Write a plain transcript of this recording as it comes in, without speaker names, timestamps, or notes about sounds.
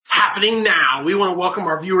happening now. We want to welcome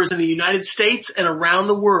our viewers in the United States and around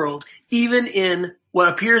the world, even in what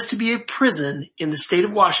appears to be a prison in the state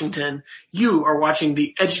of Washington. You are watching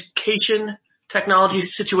the Education Technology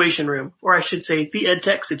Situation Room, or I should say the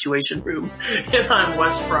EdTech Situation Room, and I'm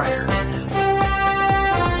Wes Fryer.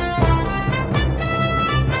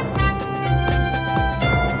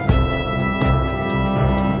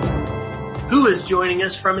 Who is joining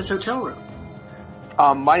us from his hotel room?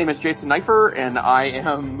 My name is Jason Neiffer, and I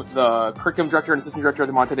am the Curriculum Director and Assistant Director of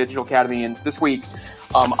the Montana Digital Academy. And this week,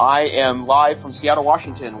 I am live from Seattle,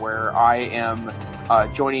 Washington, where I am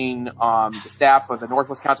joining the staff of the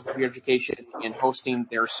Northwest Council for Computer Education in hosting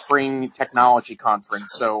their Spring Technology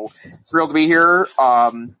Conference. So thrilled to be here,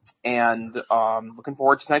 and looking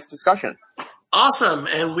forward to tonight's discussion. Awesome.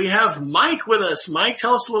 And we have Mike with us. Mike,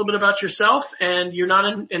 tell us a little bit about yourself, and you're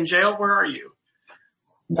not in jail. Where are you?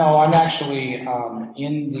 No, I'm actually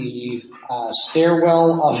in the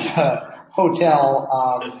stairwell of the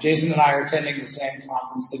hotel. Jason and I are attending the same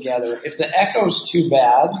conference together. If the echo's too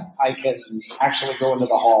bad, I can actually go into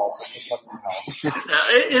the hall, so just let me know.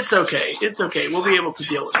 It's okay. It's okay. We'll be able to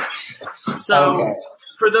deal with it. So, okay.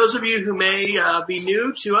 For those of you who may be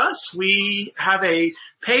new to us, we have a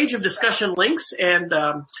page of discussion links, and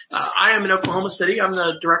I am in Oklahoma City. I'm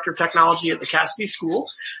the Director of Technology at the Cassidy School,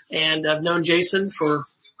 and I've known Jason for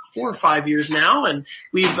 4 or 5 years now, and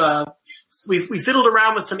we fiddled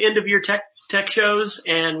around with some end-of-year tech shows,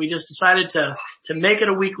 and we just decided to make it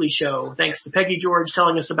a weekly show, thanks to Peggy George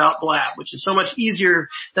telling us about Blab, which is so much easier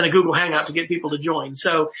than a Google Hangout to get people to join.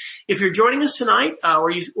 So if you're joining us tonight,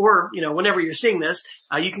 or whenever you're seeing this,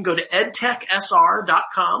 you can go to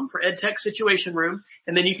edtechsr.com for EdTech Situation Room,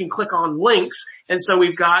 and then you can click on links. And so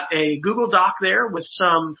we've got a Google Doc there with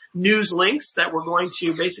some news links that we're going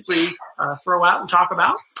to basically throw out and talk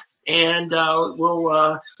about. And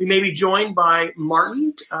we may be joined by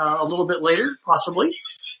Martin a little bit later, possibly,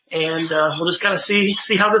 and we'll just kind of see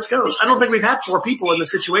how this goes. I don't think we've had 4 people in the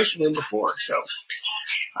Situation Room before, so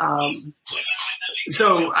I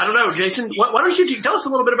don't know, Jason. Why don't you tell us a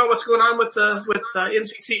little bit about what's going on with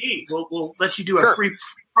NCCE? We'll let you do a free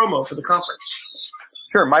promo for the conference.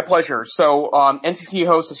 Sure, my pleasure. So, NCCE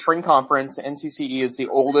hosts a spring conference. NCCE is the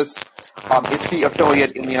oldest ISTE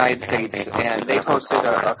affiliate in the United States, and they've hosted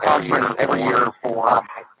a conference every year for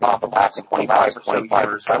the last 25 or so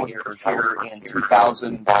years. I was here in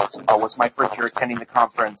 2000. Was my first year attending the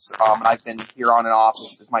conference, and I've been here on and off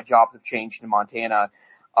as my jobs have changed in Montana.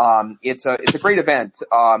 It's a great event.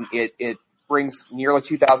 It brings nearly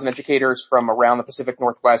 2,000 educators from around the Pacific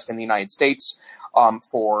Northwest and the United States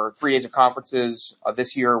for 3 days of conferences.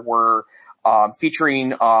 This year we're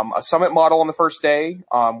featuring a summit model on the first day.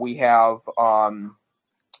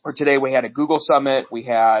 Today we had a Google Summit, we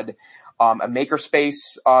had a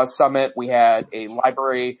Makerspace Summit, we had a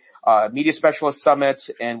Library Media Specialist Summit,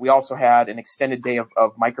 and we also had an extended day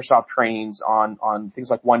of Microsoft trainings on things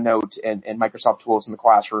like OneNote and Microsoft tools in the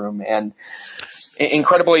classroom. And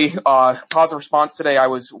incredibly positive response today. I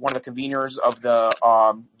was one of the conveners of the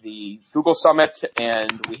Google Summit,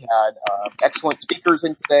 and we had excellent speakers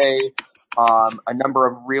in today, a number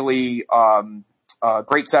of really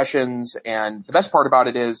great sessions. And the best part about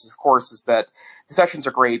it is, of course, is that the sessions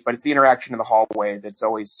are great, but it's the interaction in the hallway that's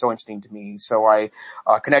always so interesting to me. So I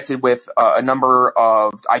connected with a number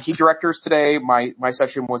of IT directors today. My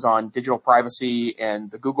session was on digital privacy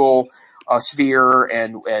and the Google sphere,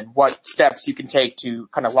 and what steps you can take to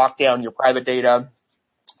kind of lock down your private data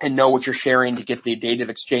and know what you're sharing to get the data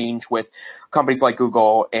exchange with companies like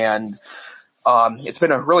Google. And it's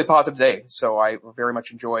been a really positive day, so I very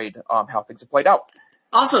much enjoyed how things have played out.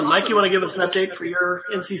 Awesome. Mike, you want to give us an update for your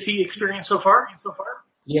NCC experience so far?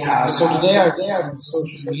 Yeah, so today I was on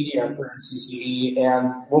social media for NCCE,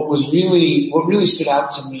 and what really stood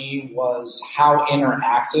out to me was how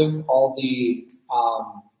interactive all the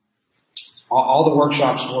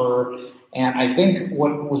workshops were. And I think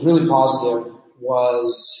what was really positive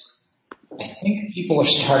was I think people are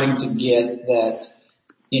starting to get that,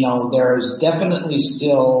 there's definitely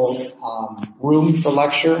still room for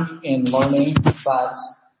lecture in learning, but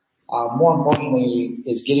more importantly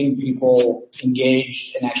is getting people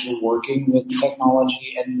engaged and actually working with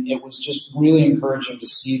technology. And it was just really encouraging to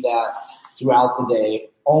see that throughout the day.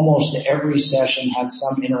 Almost every session had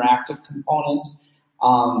some interactive component,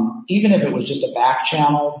 even if it was just a back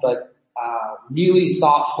channel, but really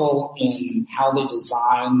thoughtful in how they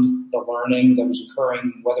designed the learning that was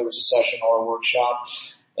occurring, whether it was a session or a workshop.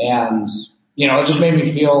 And, it just made me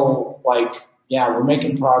feel like, yeah, we're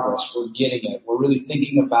making progress. We're getting it. We're really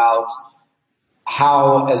thinking about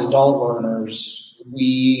how, as adult learners,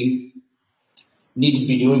 we need to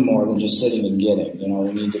be doing more than just sitting and getting.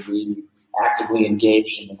 We need to be actively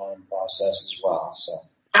engaged in the learning process as well. So.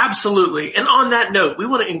 Absolutely. And on that note, we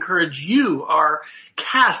want to encourage you, our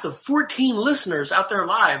cast of 14 listeners out there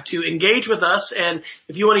live, to engage with us. And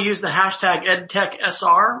if you want to use the hashtag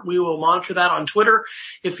EdTechSR, we will monitor that on Twitter.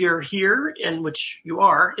 If you're here, in which you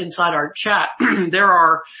are, inside our chat, there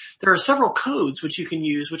are several codes which you can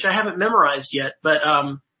use, which I haven't memorized yet, but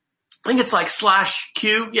I think it's like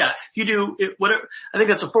 /Q. Yeah, if you do it, whatever, I think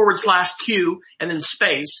that's a /Q and then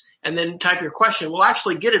space and then type your question. We'll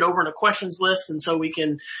actually get it over in a questions list, and so we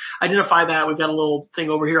can identify that. We've got a little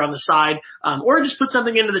thing over here on the side, or just put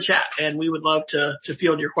something into the chat, and we would love to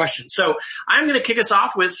field your questions. So I'm going to kick us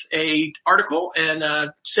off with a article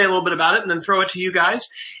and say a little bit about it, and then throw it to you guys.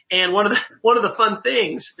 And one of the fun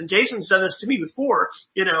things, and Jason's done this to me before,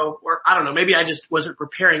 or I don't know, maybe I just wasn't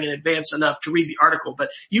preparing in advance enough to read the article,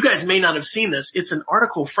 but you guys may not have seen this. It's an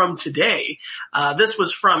article from today. This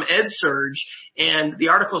was from EdSurge, and the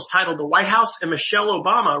article is titled "The White House and Michelle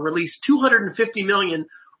Obama Released $250 million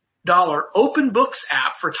Open Books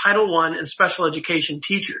App for Title I and Special Education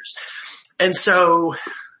Teachers." And so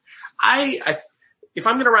if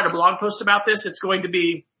I'm going to write a blog post about this, it's going to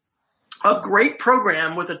be a great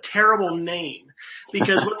program with a terrible name,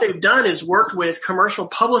 because what they've done is worked with commercial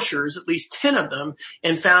publishers, at least 10 of them,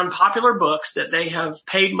 and found popular books that they have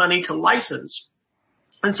paid money to license.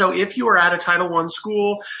 And so if you are at a Title I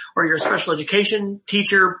school or you're a special education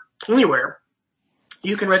teacher anywhere,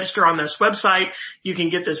 you can register on this website. You can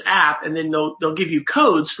get this app, and then they'll give you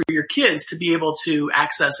codes for your kids to be able to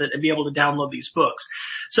access it and be able to download these books.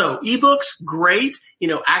 So ebooks, great.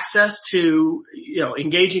 Access to,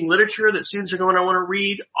 engaging literature that students are going to want to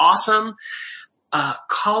read. Awesome.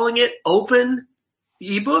 Calling it open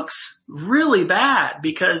ebooks, really bad,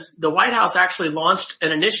 because the White House actually launched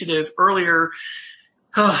an initiative earlier.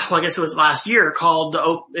 I guess it was last year,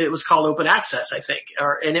 it was called Open Access, I think,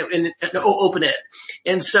 Open Ed.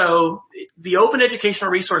 And so the open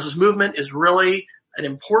educational resources movement is really an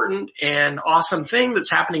important and awesome thing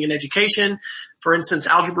that's happening in education. For instance,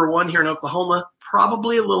 Algebra 1 here in Oklahoma,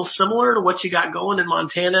 probably a little similar to what you got going in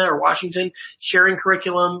Montana or Washington, sharing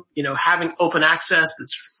curriculum, having open access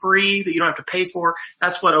that's free, that you don't have to pay for.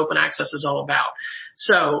 That's what open access is all about.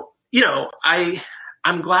 So,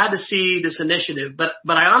 I'm glad to see this initiative, but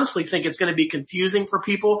I honestly think it's going to be confusing for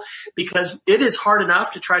people, because it is hard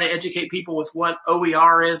enough to try to educate people with what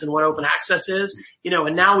OER is and what open access is,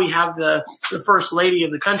 and now we have the first lady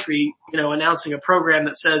of the country, announcing a program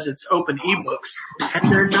that says it's open ebooks,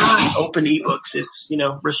 and they're not open ebooks. It's,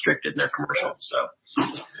 restricted, and they're commercial. So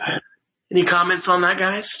any comments on that,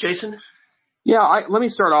 guys? Jason? Yeah, let me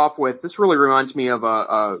start off with, this really reminds me of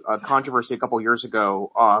a controversy a couple of years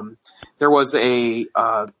ago. There was right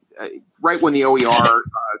when the OER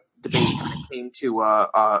debate came to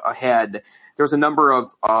a head, there was a number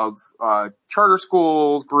of charter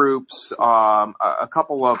school groups, a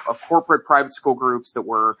couple of corporate private school groups that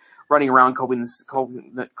were running around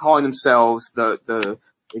calling themselves the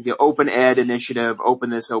Open Ed Initiative,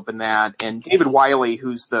 open this, open that. And David Wiley,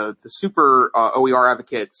 who's the super OER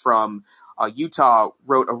advocate from Utah,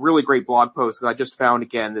 wrote a really great blog post that I just found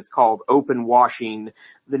again that's called Open Washing,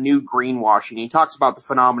 the New Greenwashing. He talks about the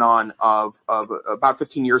phenomenon of about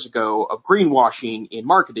 15 years ago of greenwashing in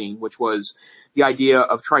marketing, which was the idea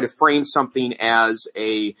of trying to frame something as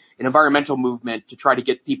an environmental movement to try to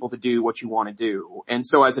get people to do what you want to do. And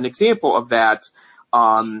so as an example of that,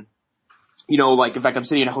 in fact, I'm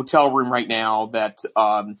sitting in a hotel room right now that,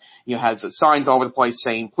 has signs all over the place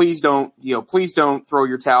saying, please don't throw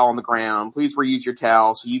your towel on the ground. Please reuse your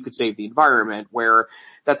towel so you could save the environment, where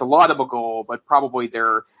that's a laudable goal, but probably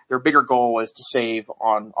their bigger goal is to save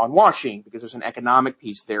on washing, because there's an economic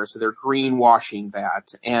piece there. So they're greenwashing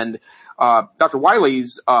that. And, Dr.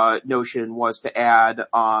 Wiley's, notion was to add,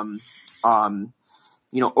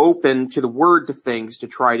 open to the word to things to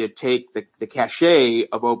try to take the cachet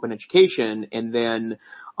of open education and then,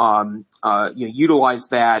 utilize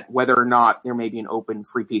that whether or not there may be an open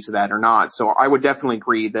free piece of that or not. So I would definitely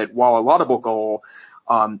agree that while a laudable goal,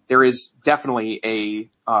 there is definitely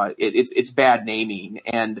it's bad naming.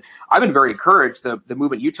 And I've been very encouraged, the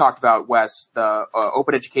movement you talked about, Wes, the,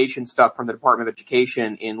 open education stuff from the Department of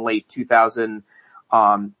Education in late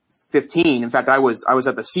 2015. In fact, I was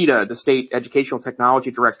at the CETA, the State Educational Technology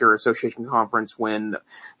Director Association conference, when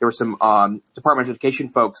there were some, Department of Education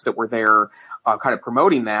folks that were there, kind of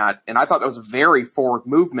promoting that. And I thought that was a very forward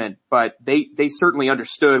movement, but they certainly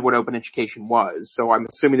understood what open education was. So I'm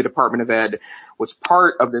assuming the Department of Ed was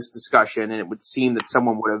part of this discussion, and it would seem that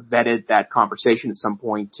someone would have vetted that conversation at some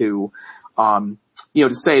point to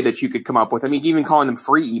to say that you could come up with, even calling them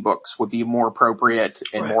free ebooks would be more appropriate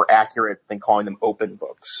and more accurate than calling them open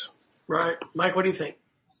books. Right. Mike, what do you think?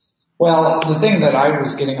 Well, the thing that I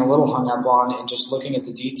was getting a little hung up on in just looking at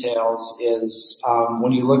the details is,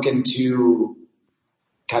 when you look into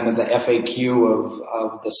kind of the FAQ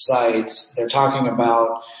of the sites, they're talking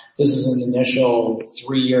about this is an initial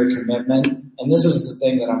 3-year commitment. And this is the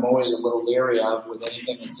thing that I'm always a little leery of with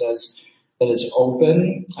anything that says that it's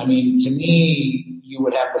open. To me, you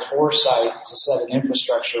would have the foresight to set an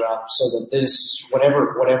infrastructure up so that this,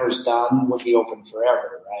 whatever's done would be open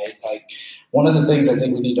forever, right? Like, one of the things I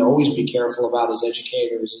think we need to always be careful about as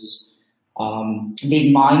educators is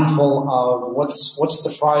being mindful of what's the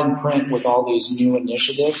fine print with all these new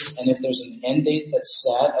initiatives. And if there's an end date that's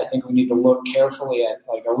set, I think we need to look carefully at,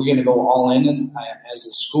 like, are we going to go all in as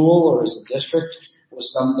a school or as a district with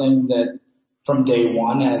something that from day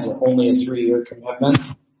one has only a 3-year commitment?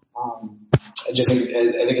 I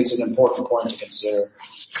think it's an important point to consider.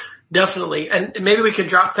 Definitely. And maybe we could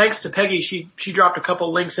drop, thanks to Peggy, she dropped a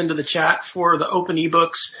couple links into the chat for the open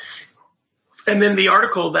ebooks. And then the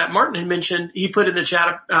article that Martin had mentioned, he put in the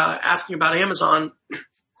chat, asking about Amazon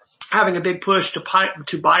having a big push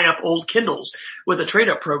to buy up old Kindles with a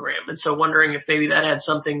trade-up program. And so wondering if maybe that had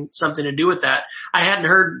something to do with that. I hadn't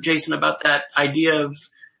heard, Jason, about that idea of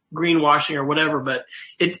greenwashing or whatever, but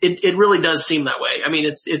it really does seem that way.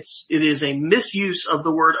 It is a misuse of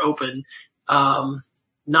the word open.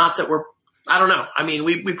 Not that I don't know.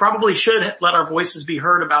 We probably should let our voices be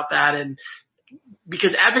heard about that, and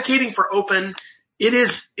because advocating for open, it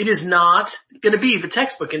is not going to be the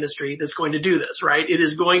textbook industry that's going to do this, right? It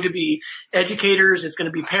is going to be educators, it's going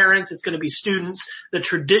to be parents, it's going to be students. The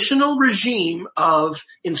traditional regime of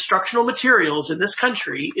instructional materials in this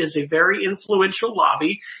country is a very influential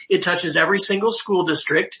lobby. It touches every single school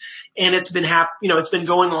district, and it's been it's been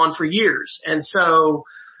going on for years. And so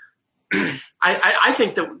I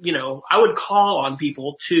think that, I would call on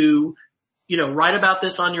people to, write about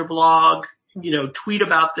this on your blog, tweet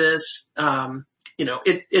about this.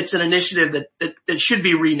 It's an initiative that should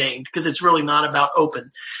be renamed because it's really not about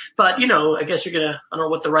open. But, I guess I don't know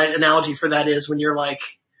what the right analogy for that is when you're like,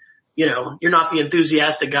 you're not the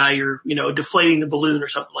enthusiastic guy, you're, deflating the balloon or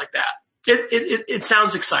something like that. It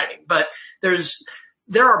sounds exciting, but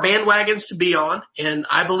there are bandwagons to be on, and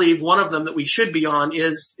I believe one of them that we should be on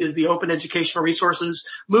is the open educational resources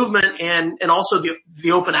movement and also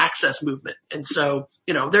the open access movement. And so,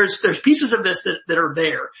 there's pieces of this that are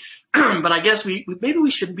there. But I guess maybe we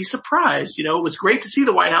shouldn't be surprised. It was great to see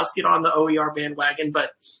the White House get on the OER bandwagon,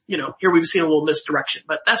 but, here we've seen a little misdirection.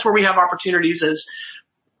 But that's where we have opportunities as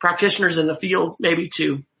practitioners in the field maybe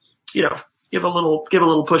to, give a little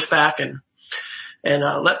pushback and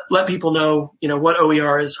let people know, what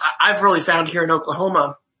OER is. I've really found here in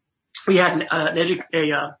Oklahoma, we had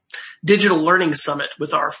a digital learning summit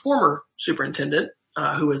with our former superintendent,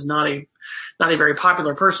 who was not a very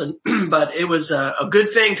popular person, but it was a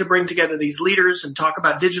good thing to bring together these leaders and talk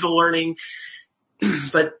about digital learning.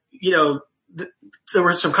 But, there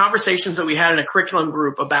were some conversations that we had in a curriculum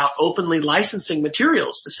group about openly licensing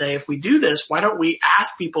materials to say, if we do this, why don't we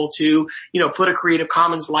ask people to, put a Creative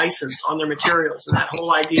Commons license on their materials? And that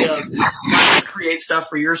whole idea of how to create stuff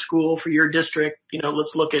for your school, for your district,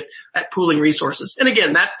 let's look at pooling resources. And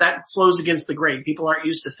again, that flows against the grain. People aren't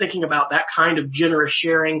used to thinking about that kind of generous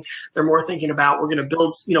sharing. They're more thinking about, we're going to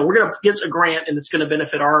build, we're going to get a grant and it's going to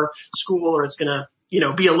benefit our school, or it's going to,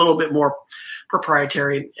 be a little bit more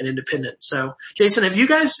proprietary and independent. So, Jason, have you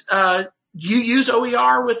guys, do you use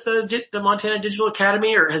OER with the Montana Digital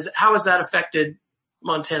Academy, or how has that affected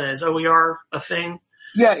Montana? Is OER a thing?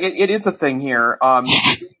 Yeah, it is a thing here.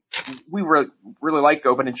 We really like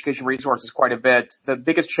open education resources quite a bit. The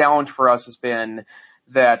biggest challenge for us has been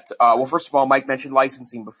that, first of all, Mike mentioned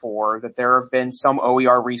licensing before, that there have been some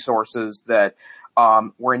OER resources that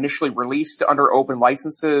were initially released under open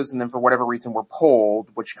licenses and then for whatever reason were pulled,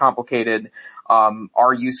 which complicated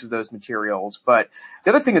our use of those materials. But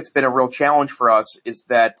the other thing that's been a real challenge for us is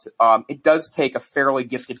that it does take a fairly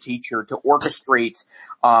gifted teacher to orchestrate,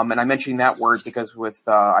 and I'm mentioning that word because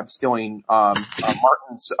I'm stealing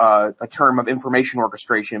Martin's a term of information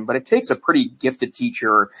orchestration, but it takes a pretty gifted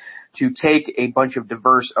teacher to take a bunch of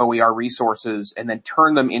diverse OER resources and then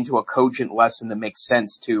turn them into a cogent lesson that makes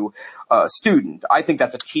sense to a student. I think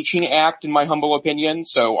that's a teaching act in my humble opinion,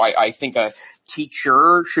 so I think a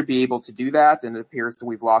teacher should be able to do that, and it appears that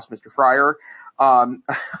we've lost Mr. Fryer,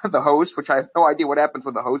 the host, which I have no idea what happens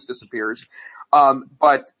when the host disappears.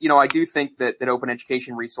 But, I do think that open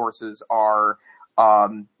education resources are,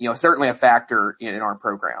 certainly a factor in our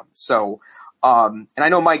program. So, And I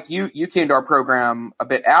know, Mike, you came to our program a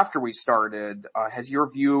bit after we started. Has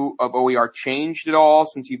your view of OER changed at all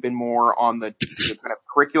since you've been more on the kind of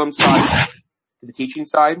curriculum side to the teaching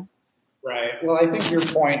side? Right. Well, I think your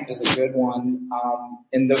point is a good one.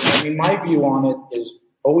 My view on it is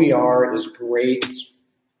OER is great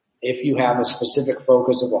if you have a specific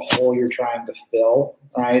focus of a hole you're trying to fill,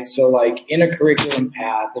 right? So like in a curriculum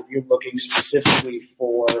path, if you're looking specifically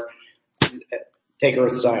for, take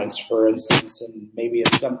earth science, for instance, and maybe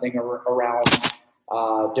it's something around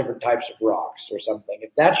different types of rocks or something.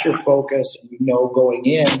 If that's your focus and you know going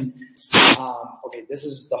in, okay, this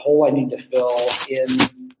is the hole I need to fill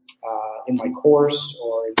in my course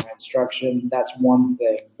or in my instruction, that's one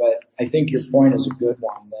thing. But I think your point is a good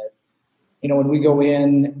one that, when we go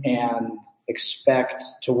in and expect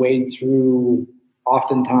to wade through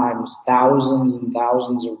oftentimes thousands and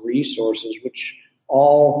thousands of resources, which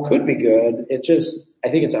all could be good, I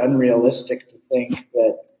think it's unrealistic to think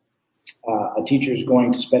that a teacher is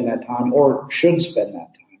going to spend that time or should spend that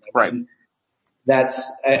time. Right.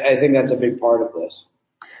 I think that's a big part of this.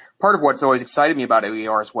 Part of what's always excited me about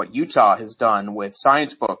OER is what Utah has done with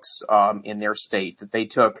science books in their state. That they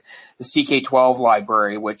took the CK12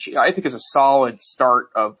 library, which I think is a solid start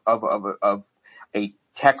of a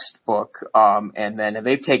textbook, and then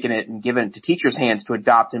they've taken it and given it to teachers' hands to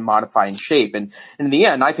adopt and modify and shape. And in the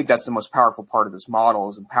end, I think that's the most powerful part of this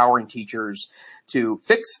model, is empowering teachers to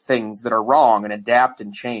fix things that are wrong and adapt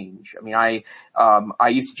and change. I mean, I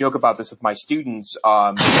used to joke about this with my students.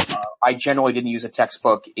 I generally didn't use a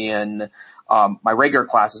textbook in my regular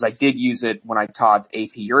classes. I did use it when I taught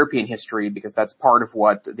AP European history, because that's part of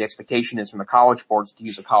what the expectation is from the college boards, to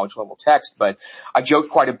use a college level text. But I joked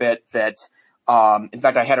quite a bit that in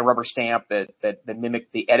fact, I had a rubber stamp that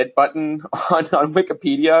mimicked the edit button on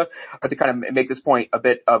Wikipedia to kind of make this point a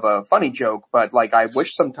bit of a funny joke. But like, I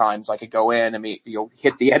wish sometimes I could go in and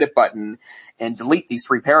hit the edit button and delete these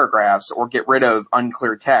 3 paragraphs, or get rid of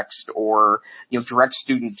unclear text, or direct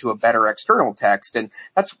student to a better external text. And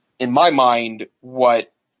that's, in my mind,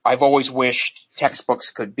 what I've always wished textbooks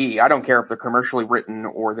could be. I don't care if they're commercially written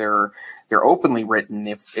or they're openly written.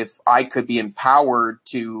 If I could be empowered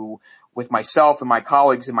to, with myself and my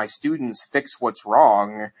colleagues and my students, fix what's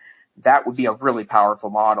wrong, that would be a really powerful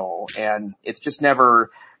model. And it's just never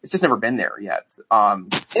been there yet.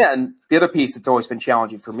 And the other piece that's always been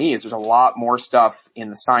challenging for me is there's a lot more stuff in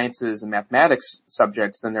the sciences and mathematics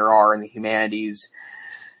subjects than there are in the humanities.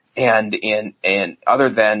 And other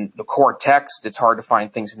than the core text, it's hard to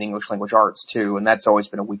find things in the English language arts too. And that's always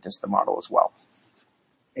been a weakness of the model as well.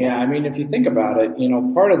 Yeah. I mean, if you think about it,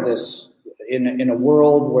 part of this, in a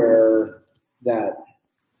world where that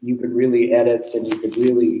you could really edit and you could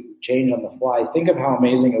really change on the fly, think of how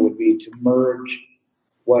amazing it would be to merge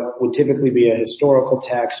what would typically be a historical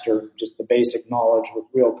text or just the basic knowledge with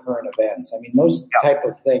real current events. I mean, those type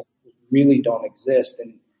of things really don't exist.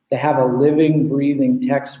 And to have a living, breathing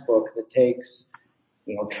textbook that takes,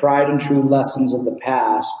 tried and true lessons of the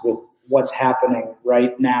past with what's happening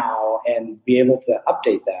right now, and be able to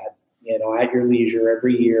update that, at your leisure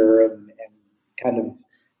every year, and kind of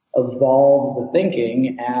evolve the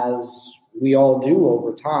thinking as we all do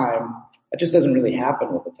over time. That just doesn't really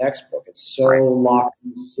happen with a textbook. It's so locked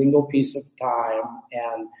in a single piece of time.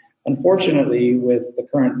 And unfortunately, with the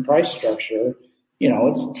current price structure,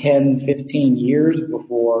 it's 10, 15 years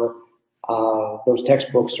before those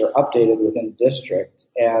textbooks are updated within the district.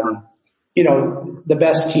 And, the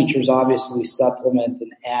best teachers obviously supplement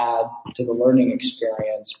and add to the learning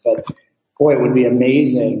experience, but boy, it would be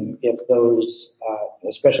amazing if those,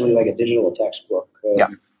 especially like a digital textbook,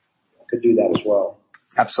 could do that as well.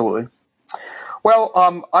 Absolutely. Well,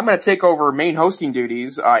 I'm going to take over main hosting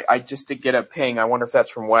duties. I just did get a ping. I wonder if that's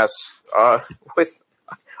from Wes. I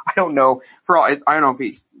don't know. I don't know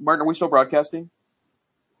if Martin, are we still broadcasting?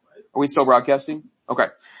 Are we still broadcasting? Okay.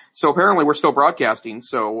 So apparently we're still broadcasting.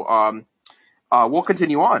 So, we'll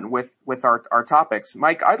continue on with our topics.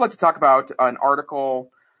 Mike, I'd like to talk about an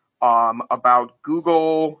article about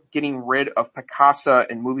Google getting rid of Picasa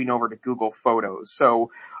and moving over to Google Photos.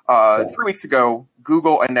 So, 3 weeks ago,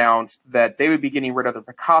 Google announced that they would be getting rid of their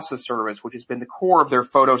Picasa service, which has been the core of their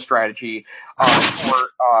photo strategy,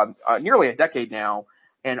 for nearly a decade now,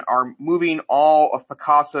 and are moving all of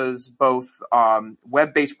Picasa's both,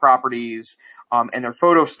 web-based properties, and their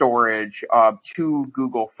photo storage, to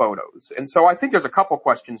Google Photos. And so I think there's a couple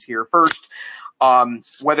questions here. First,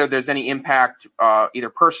 whether there's any impact, either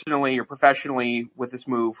personally or professionally with this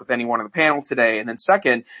move with anyone on the panel today. And then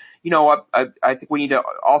second, I think we need to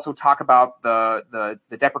also talk about the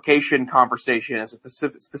deprecation conversation as it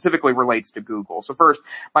specifically relates to Google. So first,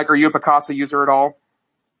 Mike, are you a Picasa user at all?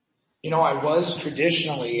 I was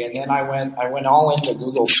traditionally, and then I went all into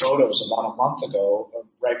Google Photos about a month ago,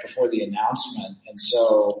 right before the announcement. And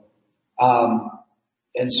so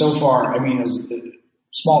far, I mean, it's a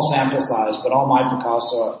small sample size, but all my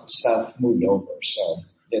Picasa stuff moved over. So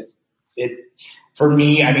for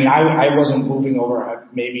me, I mean, I wasn't moving over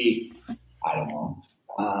maybe, I don't know,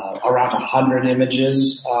 around 100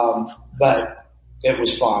 images, but it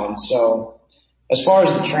was fine. So as far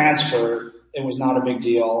as the transfer, it was not a big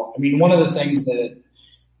deal. I mean, one of the things that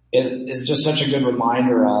it is just such a good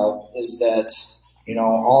reminder of is that,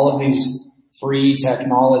 all of these free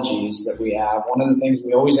technologies that we have, one of the things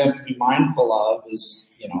we always have to be mindful of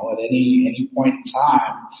is, at any point in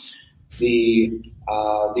time,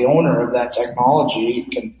 the owner of that technology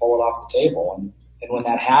can pull it off the table. And when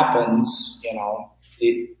that happens,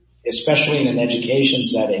 especially in an education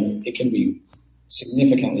setting, it can be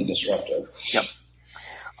significantly disruptive. Yep.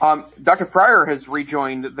 Dr. Fryer has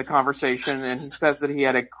rejoined the conversation, and he says that he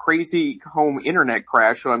had a crazy home internet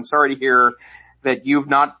crash. So I'm sorry to hear that you've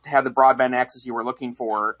not had the broadband access you were looking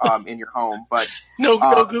for in your home. But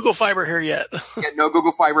no Google Fiber here yet. Yeah, no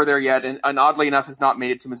Google Fiber there yet, and oddly enough has not made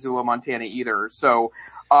it to Missoula, Montana either. So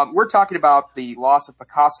we're talking about the loss of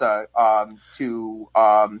Picasa to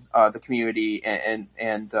the community and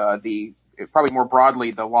the probably more broadly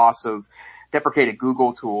the loss of deprecated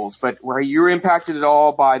Google tools. But were you impacted at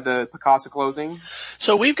all by the Picasa closing?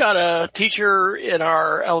 So we've got a teacher in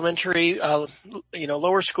our elementary,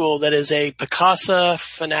 lower school that is a Picasa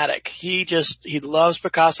fanatic. He loves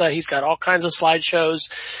Picasa. He's got all kinds of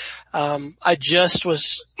slideshows. I just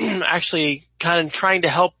was actually kind of trying to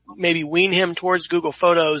help maybe wean him towards Google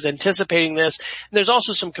Photos, anticipating this. And there's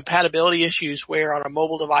also some compatibility issues where on a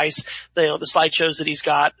mobile device, the slideshows that he's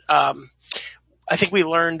got, I think we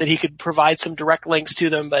learned that he could provide some direct links to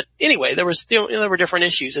them, but anyway, there were different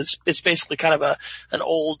issues. It's basically kind of an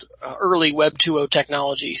old, early Web 2.0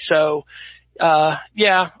 technology. So,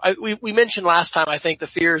 we mentioned last time, I think, the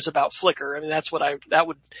fears about Flickr. I mean,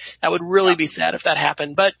 that would really be sad if that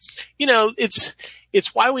happened. But,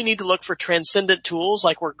 it's why we need to look for transcendent tools.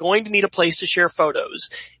 Like, we're going to need a place to share photos.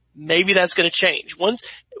 Maybe that's going to change. Once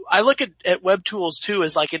I look at web tools too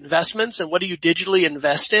as like investments, and what do you digitally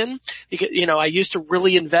invest in? Because, I used to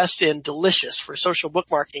really invest in Delicious for social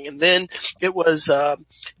bookmarking, and then it was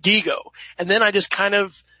Diigo. And then I just kind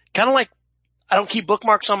of like, I don't keep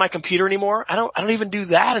bookmarks on my computer anymore. I don't even do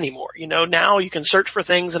that anymore. Now you can search for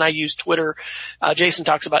things, and I use Twitter. Jason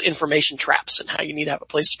talks about information traps and how you need to have a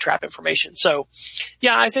place to trap information. So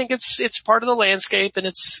yeah, I think it's part of the landscape, and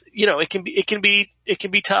it's, it can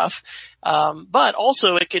be tough. But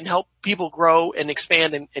also it can help people grow and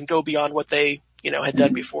expand and go beyond what they, had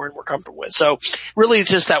done before and were comfortable with. So really it's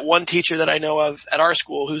just that one teacher that I know of at our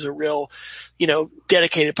school who's a real,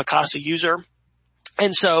 dedicated Picasa user.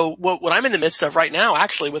 And so what I'm in the midst of right now,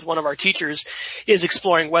 actually, with one of our teachers, is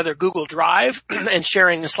exploring whether Google Drive and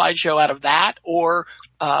sharing a slideshow out of that, or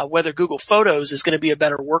whether Google Photos is going to be a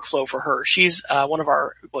better workflow for her. She's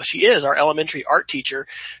she is our elementary art teacher.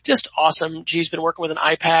 Just awesome. She's been working with an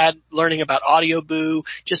iPad, learning about Audio Boo.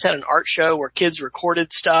 Just had an art show where kids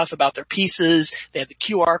recorded stuff about their pieces. They had the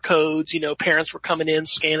QR codes. Parents were coming in,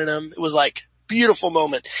 scanning them. It was like beautiful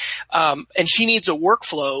moment. And she needs a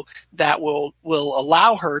workflow that will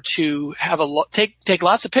allow her to have take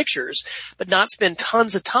lots of pictures, but not spend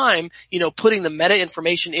tons of time, putting the meta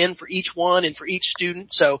information in for each one and for each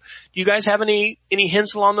student. So do you guys have any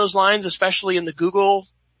hints along those lines, especially in the Google,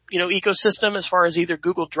 ecosystem, as far as either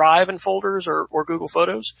Google Drive and folders or Google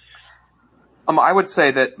Photos? I would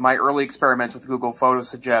say that my early experiments with Google Photos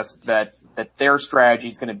suggest that their strategy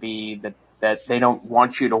is going to be that they don't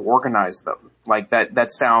want you to organize them. Like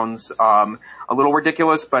that sounds, a little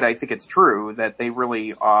ridiculous, but I think it's true that they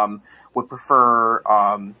really, would prefer,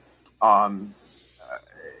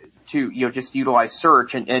 to, just utilize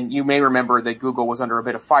search. And you may remember that Google was under a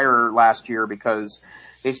bit of fire last year because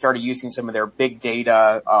they started using some of their big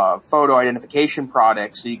data, photo identification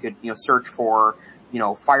products. So you could, search for,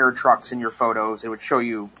 fire trucks in your photos. It would show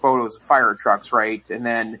you photos of fire trucks, right? And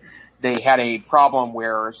then they had a problem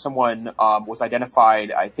where someone was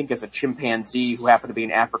identified, I think, as a chimpanzee who happened to be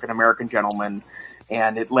an African-American gentleman,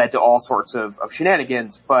 and it led to all sorts of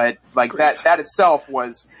shenanigans. But like that itself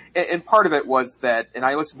was, and part of it was that, and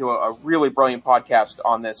I listened to a really brilliant podcast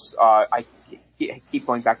on this. I keep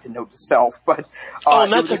going back to Note to Self, but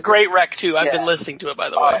and that's a great rec too. I've been listening to it, by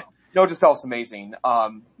the way. Note to Self's amazing.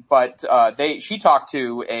 But she talked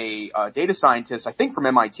to a data scientist, I think from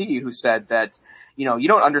MIT, who said that, you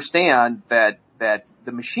don't understand that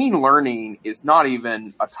the machine learning is not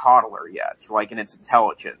even a toddler yet, like in its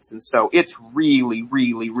intelligence. And so it's really,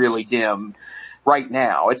 really, really dim. right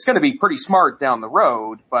now. It's going to be pretty smart down the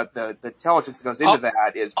road, but the intelligence that goes into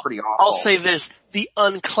that is pretty awful. I'll say this. The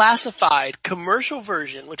unclassified commercial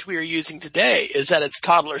version, which we are using today, is at its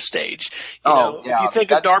toddler stage. If you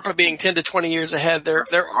think of DARPA being 10 to 20 years ahead,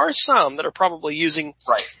 there are some that are probably using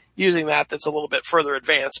that's a little bit further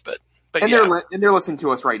advanced, but they're listening to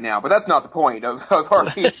us right now, but that's not the point of our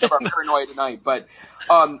piece of our Paranoia Tonight. But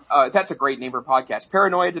that's a great name for a podcast,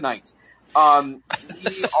 Paranoia Tonight.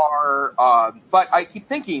 We are, but I keep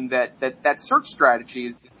thinking that search strategy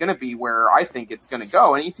is going to be where I think it's going to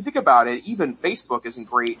go. And if you think about it, even Facebook isn't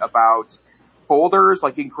great about folders.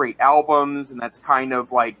 Like, you can create albums, and that's kind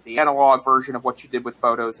of like the analog version of what you did with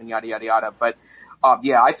photos and yada yada yada. But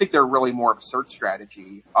I think they're really more of a search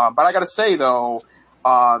strategy. But I got to say though,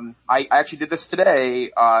 I actually did this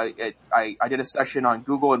today. I did a session on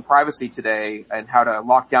Google and privacy today and how to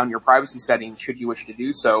lock down your privacy settings should you wish to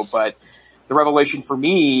do so. But the revelation for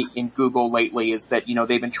me in Google lately is that,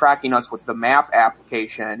 they've been tracking us with the map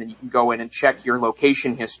application, and you can go in and check your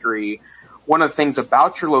location history. One of the things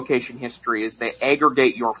about your location history is they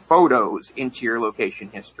aggregate your photos into your location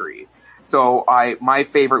history. So my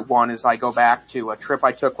favorite one is I go back to a trip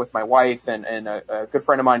I took with my wife and a good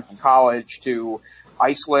friend of mine from college to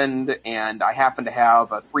Iceland, and I happened to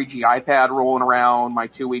have a 3G iPad rolling around my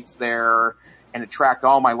 2 weeks there, and it tracked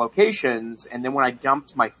all my locations. And then when I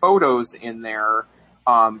dumped my photos in there,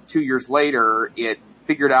 2 years later, it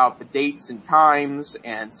figured out the dates and times,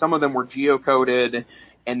 and some of them were geocoded.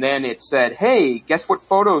 And then it said, hey, guess what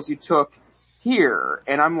photos you took here?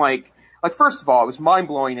 And I'm like, first of all, it was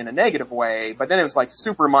mind-blowing in a negative way, but then it was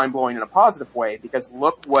super mind-blowing in a positive way, because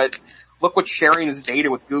look what sharing his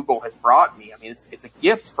data with Google has brought me. I mean, it's a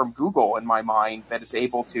gift from Google in my mind that it's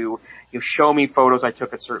able to show me photos I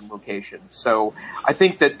took at certain locations. So I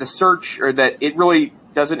think that the search, or that it really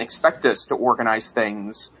doesn't expect us to organize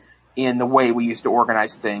things in the way we used to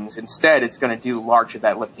organize things. Instead, it's going to do large of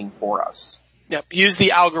that lifting for us. Yep. Use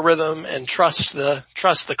the algorithm and trust the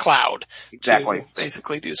cloud. Exactly. To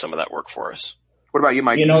basically do some of that work for us. What about you,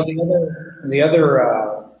 Mike? The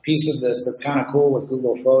other piece of this that's kind of cool with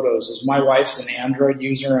Google Photos is my wife's an Android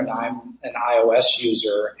user and I'm an iOS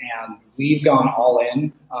user, and we've gone all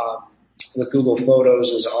in with Google Photos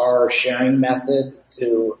as our sharing method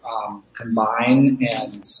to combine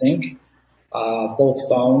and sync both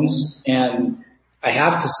phones. And I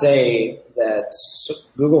have to say that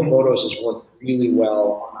Google Photos has worked really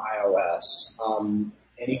well on iOS.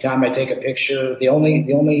 Anytime I take a picture, the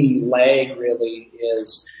only lag really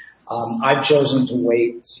is I've chosen to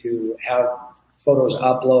wait to have photos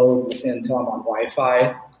upload until I'm on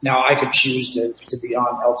Wi-Fi. Now I could choose to be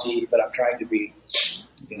on LTE, but I'm trying to be,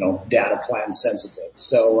 data plan sensitive.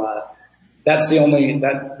 So, that's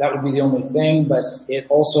that would be the only thing, but it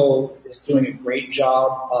also is doing a great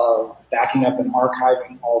job of backing up and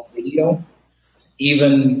archiving all video,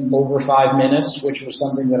 even over 5 minutes, which was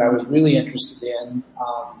something that I was really interested in,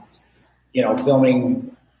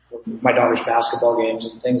 filming my daughter's basketball games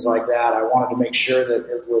and things like that. I wanted to make sure that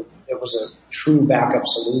it was a true backup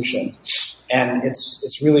solution, and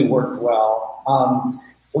it's really worked well.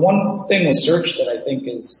 The one thing with search that I think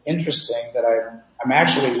is interesting that I'm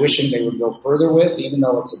actually wishing they would go further with, even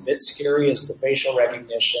though it's a bit scary, is the facial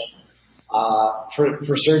recognition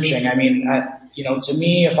for searching. I mean, to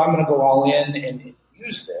me, if I'm going to go all in and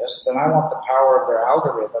use this, then I want the power of their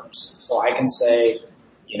algorithms, so I can say,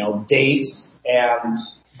 date and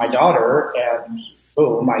my daughter, and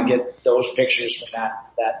boom, I get those pictures from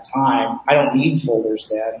that time. I don't need folders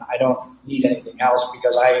then. I don't need anything else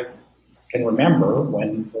because I can remember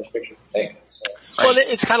when those pictures were taken. So. Well,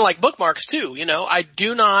 it's kind of like bookmarks too. I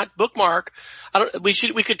do not bookmark.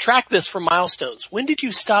 We could track this for milestones. When did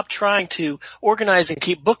you stop trying to organize and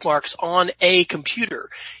keep bookmarks on a computer?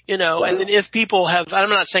 And then if people have, I'm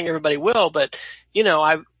not saying everybody will, but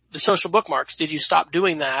the social bookmarks, did you stop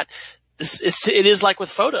doing that? It is like with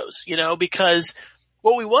photos, because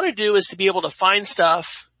what we want to do is to be able to find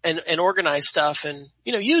stuff and organize stuff and,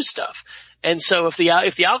 use stuff. And so if the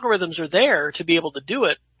algorithms are there to be able to do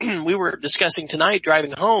it, we were discussing tonight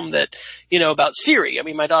driving home that, about Siri. I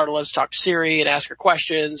mean, my daughter loves to talk to Siri and ask her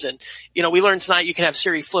questions. And, we learned tonight you can have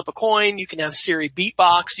Siri flip a coin. You can have Siri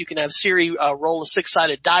beatbox. You can have Siri, roll a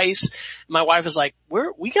 6-sided dice. My wife is like,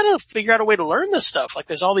 we gotta figure out a way to learn this stuff. Like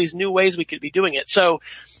there's all these new ways we could be doing it. So,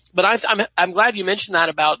 but I'm glad you mentioned that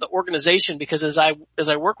about the organization, because as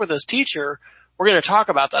I work with this teacher, we're going to talk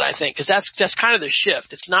about that, I think, because that's kind of the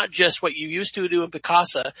shift. It's not just what you used to do in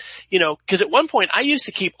Picasa, because at one point I used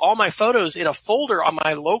to keep all my photos in a folder on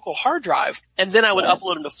my local hard drive, and then I would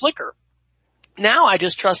upload them to Flickr. Now I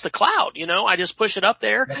just trust the cloud, I just push it up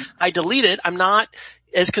there. I delete it. I'm not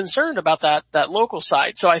as concerned about that local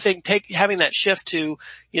side. So I think having that shift to,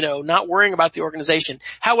 not worrying about the organization.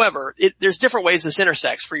 However, there's different ways this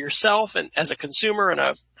intersects for yourself and as a consumer and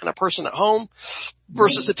a person at home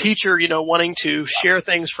versus a teacher, wanting to share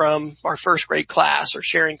things from our first grade class or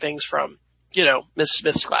sharing things from, Miss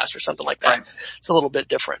Smith's class or something like that. Right. It's a little bit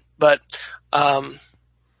different, but,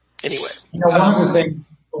 anyway.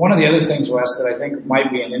 One of the other things, Wes, that I think might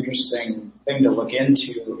be an interesting thing to look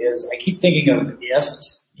into is I keep thinking of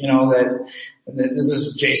IFT, that this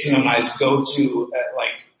is Jason and I's go-to,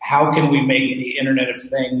 how can we make the Internet of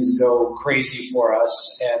Things go crazy for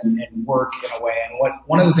us and work in a way? And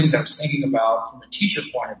one of the things I was thinking about from a teacher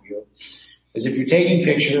point of view is if you're taking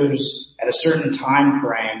pictures at a certain time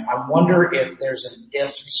frame, I wonder if there's an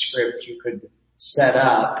if script you could set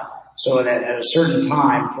up so that at a certain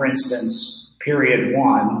time, for instance, period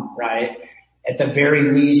 1, right? At the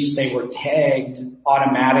very least, they were tagged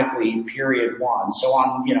automatically period 1. So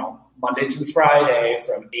on, Monday through Friday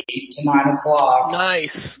from 8 to 9 o'clock.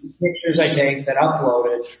 Nice. Pictures I take that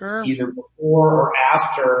uploaded either before or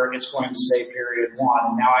after it's going to say period 1.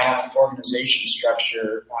 And now I have an organization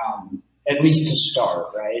structure, at least to start,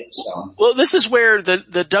 right? So. Well, this is where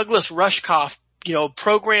the Douglas Rushkoff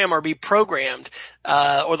program or be programmed,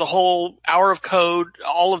 or the whole hour of code,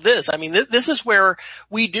 all of this. I mean, this is where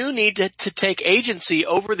we do need to take agency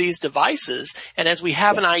over these devices. And as we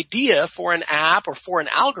have an idea for an app or for an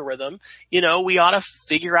algorithm, we ought to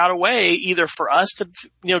figure out a way either for us to,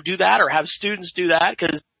 do that or have students do that.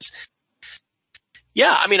 Cause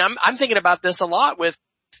I'm thinking about this a lot with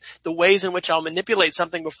the ways in which I'll manipulate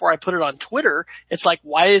something before I put it on Twitter. It's like,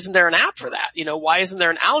 why isn't there an app for that? Why isn't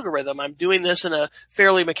there an algorithm? I'm doing this in a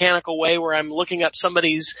fairly mechanical way where I'm looking up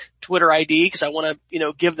somebody's Twitter ID because I want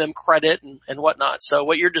to, give them credit and whatnot. So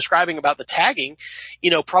what you're describing about the tagging,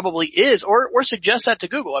 probably is, or suggest that to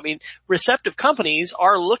Google. I mean, receptive companies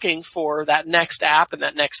are looking for that next app and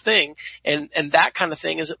that next thing. And that kind of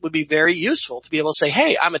thing would be very useful to be able to say,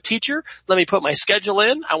 hey, I'm a teacher. Let me put my schedule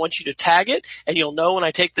in. I want you to tag it and you'll know when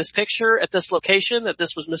I take this picture at this location that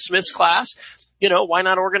this was Miss Smith's class. Why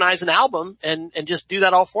not organize an album and just do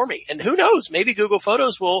that all for me? And who knows, maybe Google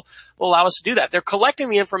Photos will allow us to do that. They're collecting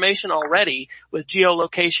the information already with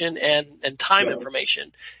geolocation and time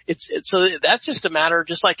information. So that's just a matter,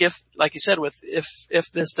 just like you said, with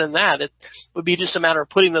if this then that, it would be just a matter of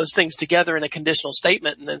putting those things together in a conditional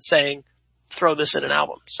statement and then saying, throw this in an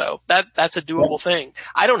album. So that's a doable thing.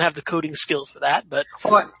 I don't have the coding skills for that, but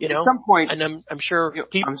at some point, and I'm sure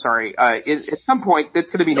I'm sorry, at some point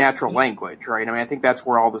that's going to be natural language, right? I mean, I think that's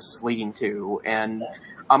where all this is leading to. And,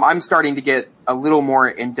 I'm starting to get a little more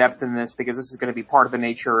in depth in this because this is going to be part of the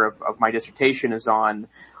nature of my dissertation is on,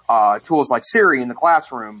 tools like Siri in the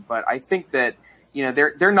classroom. But I think that,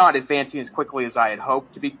 they're not advancing as quickly as I had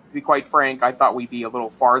hoped, to be quite frank. I thought we'd be a little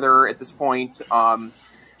farther at this point.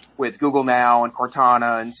 With Google Now and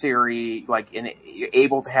Cortana and Siri,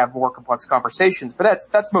 able to have more complex conversations. But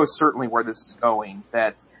that's most certainly where this is going.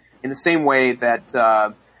 That in the same way that,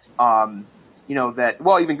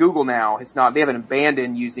 even Google Now they haven't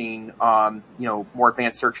abandoned using, more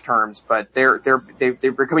advanced search terms, but they're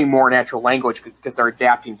becoming more natural language because they're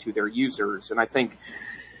adapting to their users. And I think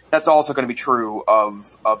that's also going to be true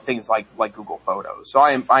of things like Google Photos. So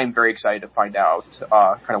I am very excited to find out,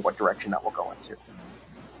 kind of what direction that will go into.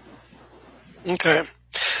 Okay.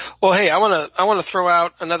 Well, hey, I want to throw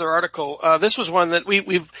out another article. This was one that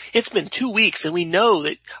it's been 2 weeks and we know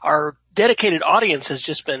that our dedicated audience has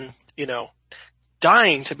just been,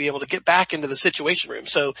 dying to be able to get back into the Situation Room.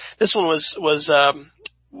 So this one was I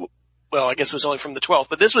guess it was only from the 12th,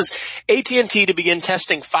 but this was AT&T to begin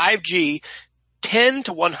testing 5G 10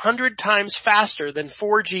 to 100 times faster than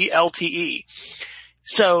 4G LTE.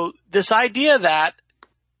 So this idea that,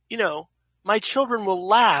 my children will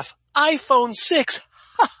laugh, iPhone 6,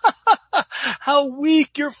 how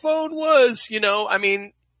weak your phone was, I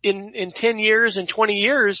mean, in 10 years and 20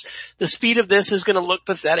 years, the speed of this is going to look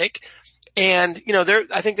pathetic. And,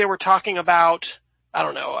 I think they were talking about, I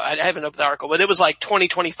don't know, I haven't opened the article, but it was like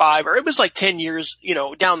 2025 or it was like 10 years,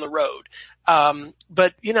 down the road.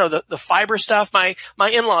 But the fiber stuff, my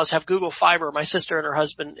in-laws have Google Fiber, my sister and her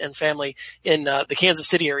husband and family in, the Kansas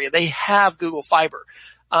City area. They have Google Fiber.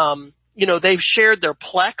 They've shared their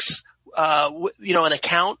Plex, an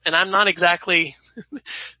account, and I'm not exactly,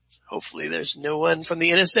 hopefully there's no one from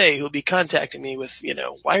the NSA who'll be contacting me with,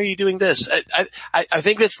 why are you doing this? I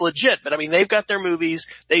think that's legit, but I mean, they've got their movies,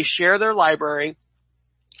 they share their library.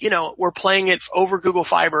 We're playing it over Google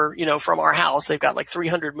Fiber, from our house. They've got like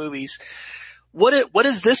 300 movies. what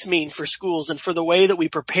does this mean for schools and for the way that we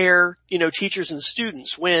prepare, teachers and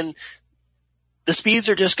students when the speeds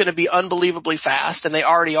are just going to be unbelievably fast, and they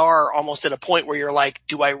already are almost at a point where you're like,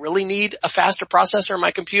 do I really need a faster processor in my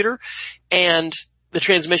computer? And the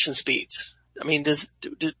transmission speeds. I mean, does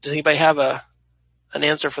anybody have an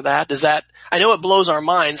answer for that? I know it blows our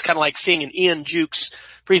minds, kind of like seeing an Ian Jukes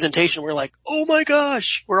presentation. We're like, oh my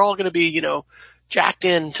gosh, we're all going to be, jacked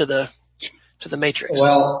into the matrix.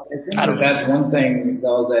 Well, I think that's one thing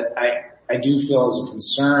though that I do feel is a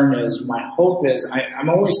concern is my hope is I'm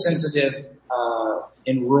always sensitive,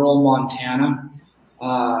 in rural Montana.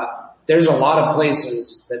 There's a lot of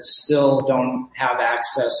places that still don't have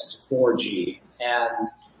access to 4G. And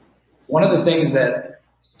one of the things that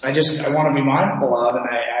I want to be mindful of, and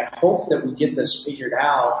I hope that we get this figured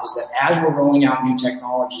out, is that as we're rolling out new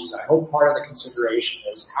technologies, I hope part of the consideration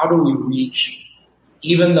is how do we reach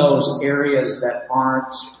even those areas that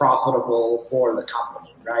aren't profitable for the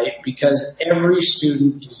company, right? Because every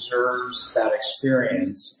student deserves that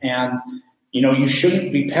experience. And, you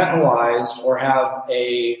shouldn't be penalized or have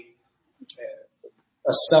a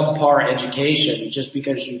subpar education just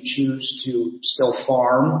because you choose to still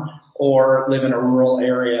farm or live in a rural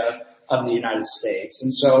area of the United States.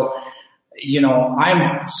 And so,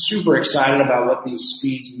 I'm super excited about what these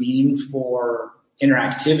speeds mean for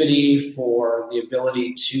interactivity, for the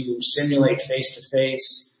ability to simulate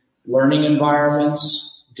face-to-face learning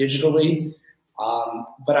environments digitally.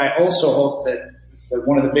 But I also hope that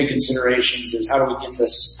one of the big considerations is how do we get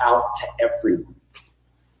this out to everyone?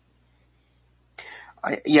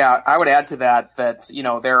 I would add to that,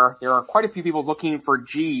 there are quite a few people looking for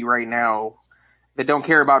G right now that don't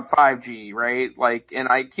care about 5G, right? And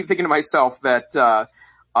I keep thinking to myself that, there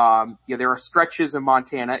are stretches of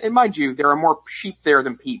Montana, and mind you, there are more sheep there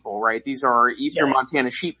than people, right? These are eastern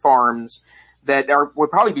Montana sheep farms that would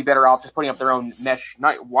probably be better off just putting up their own mesh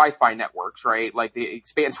Wi-Fi networks, right? Like the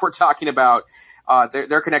expanse we're talking about,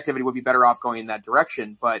 their connectivity would be better off going in that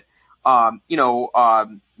direction. But,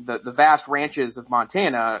 the vast ranches of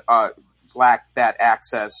Montana, lack that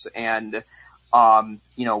access and,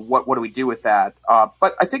 what do we do with that?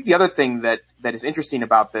 But I think the other thing that is interesting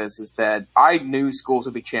about this is that I knew schools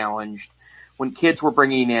would be challenged when kids were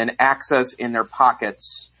bringing in access in their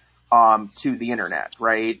pockets, to the internet,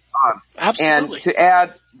 right? Absolutely. And to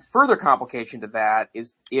add further complication to that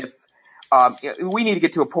is if, we need to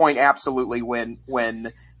get to a point absolutely when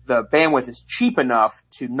the bandwidth is cheap enough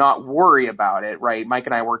to not worry about it, right? Mike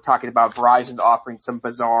and I were talking about Verizon offering some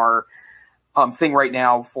bizarre thing right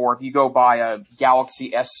now for if you go buy a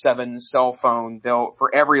Galaxy S7 cell phone,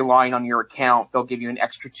 for every line on your account, they'll give you an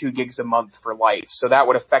extra 2 gigs a month for life. So that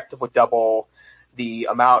would effectively double the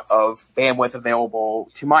amount of bandwidth available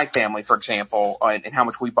to my family, for example, and how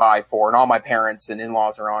much we buy for, and all my parents and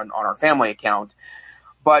in-laws are on our family account.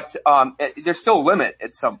 But, there's still a limit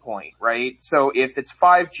at some point, right? So if it's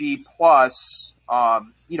 5G plus,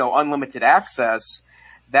 unlimited access,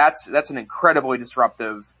 that's an incredibly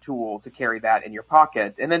disruptive tool to carry that in your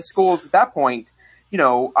pocket. And then schools at that point,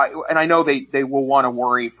 I know they will want to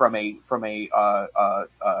worry from a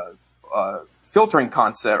filtering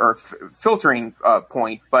concept or filtering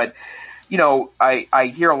point, but,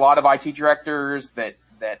 I hear a lot of IT directors that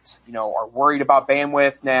are worried about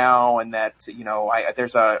bandwidth now, and that,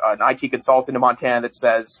 there's an IT consultant in Montana that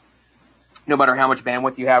says no matter how much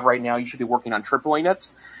bandwidth you have right now, you should be working on tripling it.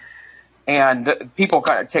 And people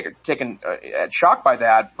kind of taken shocked by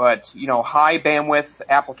that, but, high bandwidth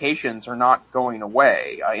applications are not going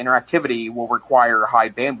away. Interactivity will require high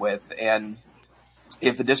bandwidth, and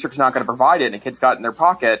if the district's not going to provide it and a kid's got it in their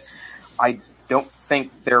pocket, I don't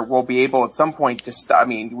think there will be able at some point to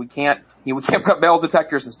we can't put metal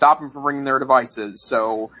detectors and stop them from bringing their devices.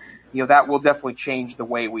 So, that will definitely change the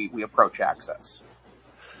way we approach access.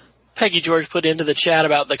 Peggy George put into the chat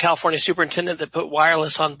about the California superintendent that put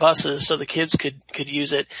wireless on buses so the kids could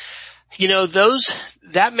use it.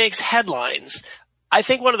 That makes headlines. I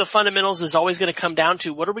think one of the fundamentals is always going to come down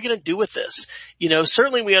to what are we going to do with this?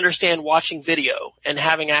 Certainly we understand watching video and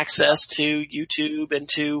having access to YouTube and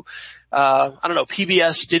to,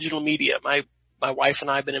 PBS digital media. My wife and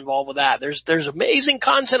I have been involved with that. There's amazing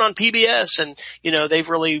content on PBS, and, they've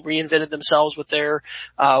really reinvented themselves with their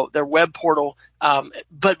web portal.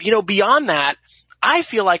 But, beyond that, I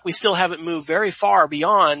feel like we still haven't moved very far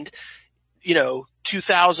beyond,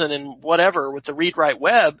 2000 and whatever with the read write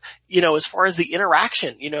web, as far as the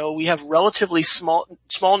interaction, we have relatively small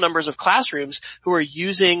numbers of classrooms who are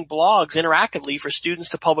using blogs interactively for students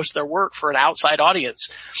to publish their work for an outside audience.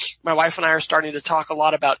 My wife and I are starting to talk a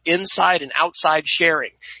lot about inside and outside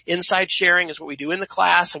sharing. Inside sharing is what we do in the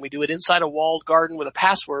class, and we do it inside a walled garden with a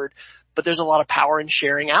password. but there's a lot of power in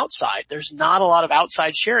sharing outside. There's not a lot of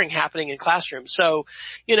outside sharing happening in classrooms. So,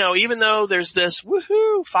 even though there's this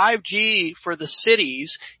woohoo 5G for the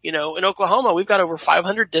cities, in Oklahoma, we've got over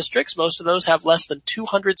 500 districts. Most of those have less than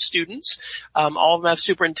 200 students. All of them have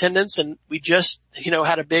superintendents, and we just,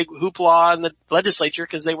 had a big hoopla in the legislature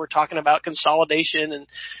because they were talking about consolidation, and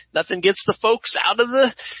nothing gets the folks out of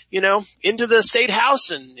the, into the state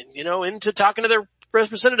house and, into talking to their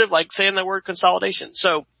representative, like saying the word consolidation.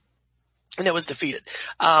 So, and it was defeated.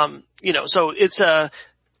 So it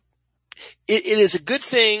is a good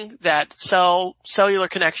thing that cellular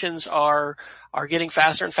connections are getting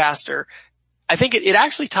faster and faster. I think it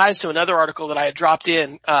actually ties to another article that I had dropped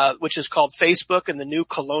in, which is called Facebook and the New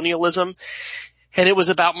Colonialism. And it was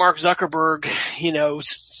about Mark Zuckerberg,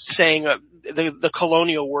 saying the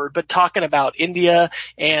colonial word, but talking about India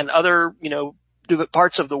and other,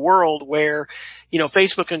 parts of the world where,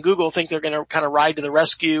 Facebook and Google think they're going to kind of ride to the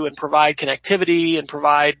rescue and provide connectivity and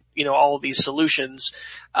provide, all of these solutions.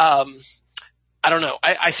 I don't know.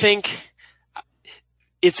 I think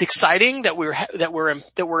it's exciting that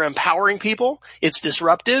we're empowering people. It's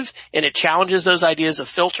disruptive, and it challenges those ideas of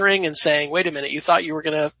filtering and saying, wait a minute, you thought you were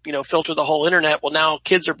going to, filter the whole internet. Well, now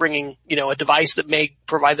kids are bringing, a device that may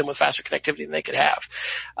provide them with faster connectivity than they could have.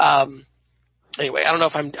 Anyway, I don't know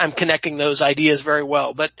if I'm connecting those ideas very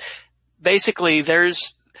well, but basically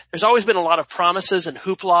there's always been a lot of promises and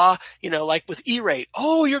hoopla, like with E-rate.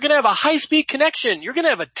 Oh, you're going to have a high-speed connection. You're going to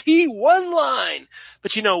have a T1 line.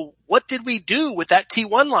 But what did we do with that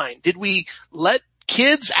T1 line? Did we let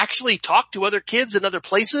kids actually talk to other kids in other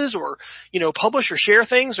places, or, publish or share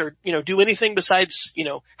things, or, do anything besides,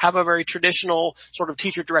 have a very traditional sort of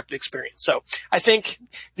teacher-directed experience? So I think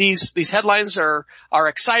these headlines are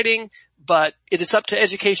exciting, but it is up to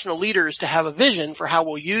educational leaders to have a vision for how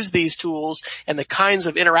we'll use these tools and the kinds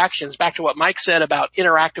of interactions. Back to what Mike said about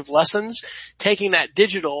interactive lessons, taking that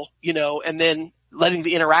digital, and then letting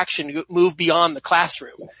the interaction move beyond the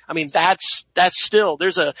classroom. I mean, that's still,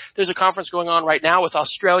 there's a conference going on right now with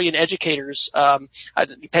Australian educators.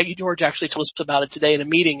 Peggy George actually told us about it today in a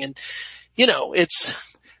meeting, and,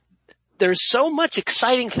 there's so much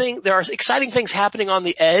there are exciting things happening on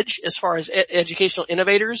the edge as far as educational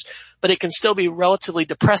innovators, but it can still be relatively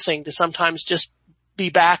depressing to sometimes just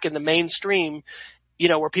be back in the mainstream,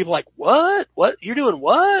 where people are like, what? You're doing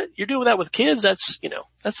what? You're doing that with kids? That's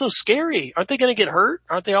so scary. Aren't they going to get hurt?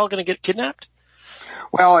 Aren't they all going to get kidnapped?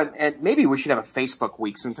 Well, and maybe we should have a Facebook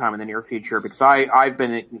week sometime in the near future, because I've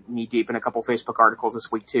been knee deep in a couple Facebook articles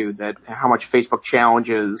this week too, that how much Facebook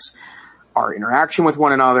challenges our interaction with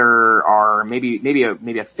one another, or maybe a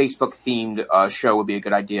Facebook themed show would be a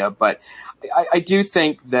good idea. But I do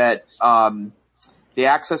think that the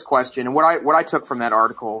access question, and what I took from that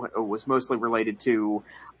article was mostly related to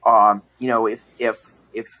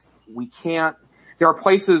if we can't, there are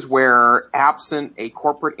places where, absent a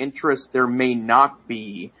corporate interest, there may not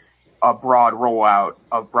be a broad rollout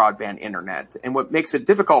of broadband internet. And what makes it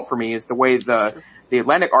difficult for me is the way the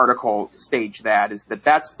Atlantic article staged that, is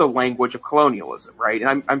that's the language of colonialism, right?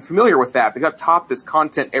 And I'm familiar with that because I've taught this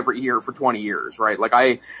content every year for 20 years, right? Like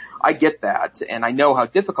I get that, and I know how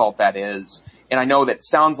difficult that is. And I know that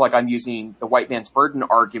sounds like I'm using the white man's burden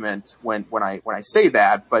argument when I say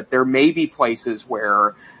that, but there may be places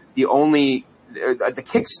where the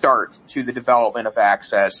kickstart to the development of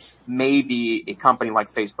access may be a company like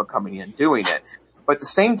Facebook coming in and doing it. But at the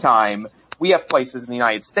same time, we have places in the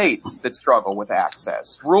United States that struggle with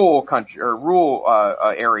access. Rural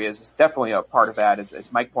areas is definitely a part of that, as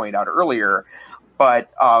Mike pointed out earlier. But,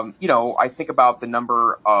 I think about the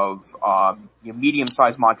number of,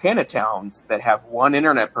 medium-sized Montana towns that have one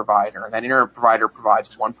internet provider, and that internet provider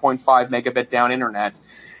provides 1.5 megabit down internet.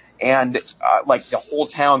 And, the whole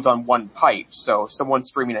town's on one pipe. So someone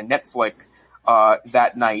streaming a Netflix,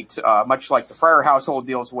 that night, much like the Fryer household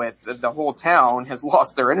deals with, the whole town has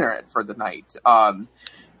lost their internet for the night.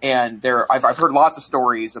 And I've heard lots of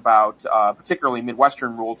stories about, particularly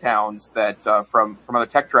Midwestern rural towns that, from other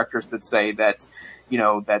tech directors that say that,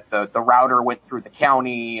 that the router went through the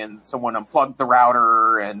county and someone unplugged the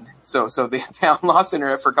router, and so the town lost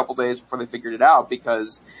internet for a couple days before they figured it out,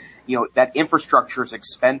 because, that infrastructure is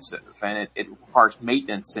expensive and it requires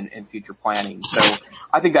maintenance and future planning. So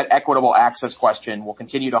I think that equitable access question will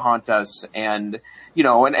continue to haunt us, and,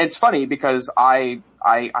 and it's funny because I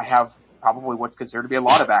have probably what's considered to be a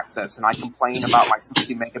lot of access, and I complain about my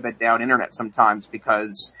 60 megabit down internet sometimes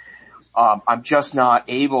because I'm just not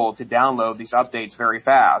able to download these updates very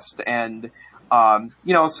fast. And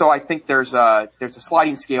so I think there's a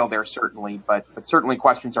sliding scale there, certainly, but certainly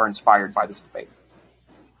questions are inspired by this debate.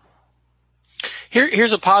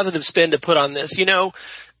 Here's a positive spin to put on this.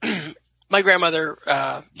 my grandmother,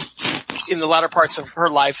 in the latter parts of her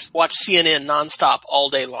life, watched CNN nonstop all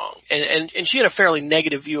day long. And she had a fairly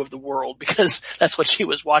negative view of the world because that's what she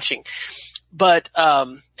was watching. But,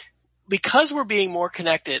 because we're being more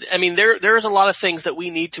connected, I mean, there is a lot of things that we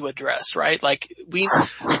need to address, right? Like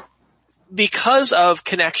because of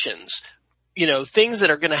connections, things that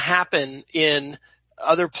are going to happen in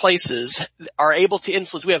other places are able to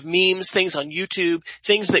influence. We have memes, things on YouTube,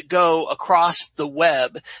 things that go across the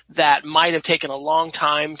web that might have taken a long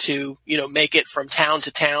time to, make it from town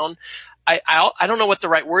to town. I don't know what the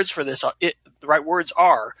right words for this are, the right words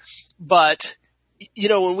are, but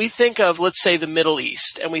when we think of, let's say, the Middle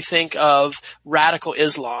East, and we think of radical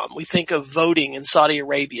Islam, we think of voting in Saudi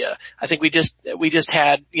Arabia. I think we just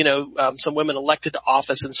had, some women elected to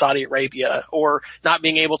office in Saudi Arabia, or not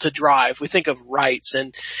being able to drive. We think of rights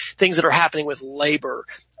and things that are happening with labor.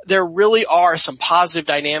 There really are some positive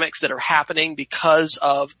dynamics that are happening because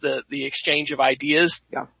of the exchange of ideas.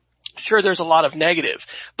 Yeah. Sure, there's a lot of negative,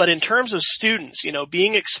 but in terms of students,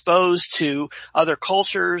 being exposed to other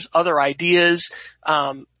cultures, other ideas,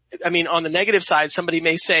 on the negative side, somebody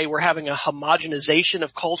may say we're having a homogenization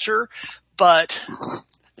of culture, but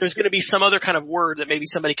there's going to be some other kind of word that maybe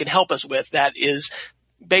somebody can help us with that is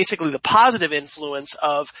basically the positive influence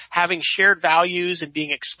of having shared values and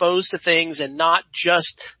being exposed to things and not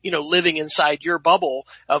just, living inside your bubble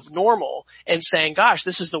of normal and saying, gosh,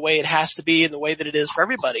 this is the way it has to be and the way that it is for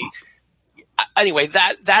everybody. Anyway,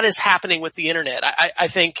 that is happening with the internet. I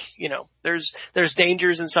think, there's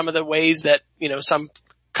dangers in some of the ways that, some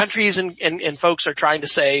countries and folks are trying to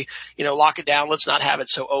say, lock it down. Let's not have it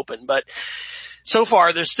so open. But so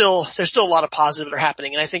far, there's still a lot of positives that are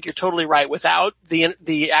happening. And I think you're totally right. Without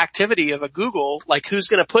the activity of a Google, like who's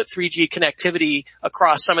going to put 3G connectivity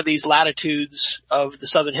across some of these latitudes of the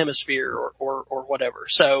Southern Hemisphere or whatever.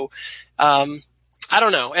 So, I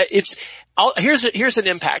don't know. Here's an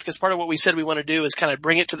impact, because part of what we said we want to do is kind of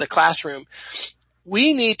bring it to the classroom.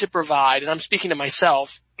 We need to provide, and I'm speaking to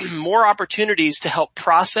myself, more opportunities to help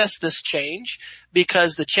process this change,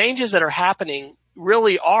 because the changes that are happening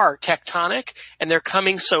really are tectonic and they're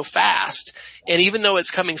coming so fast. And even though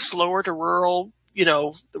it's coming slower to rural,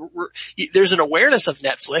 there's an awareness of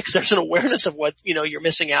Netflix. There's an awareness of what, you're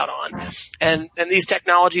missing out on. And these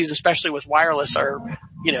technologies, especially with wireless, are,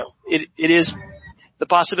 it is the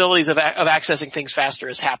possibilities of accessing things faster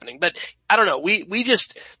is happening. But I don't know.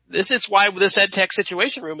 This is why this EdTech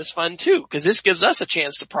Situation Room is fun too, because this gives us a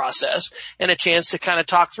chance to process and a chance to kind of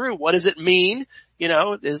talk through what does it mean?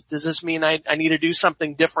 Does this mean I need to do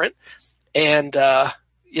something different? And,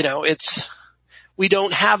 we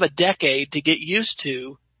don't have a decade to get used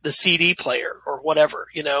to the CD player or whatever,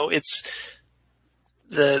 it's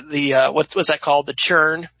what's that called? The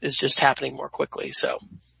churn is just happening more quickly. So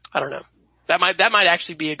I don't know. That might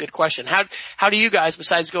actually be a good question. How do you guys,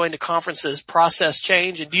 besides going to conferences, process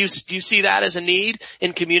change? And do you see that as a need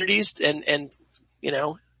in communities and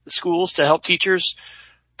the schools to help teachers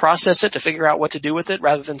process it, to figure out what to do with it,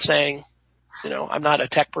 rather than saying, I'm not a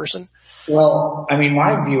tech person? Well,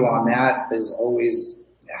 my view on that is always,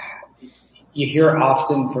 you hear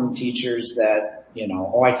often from teachers that,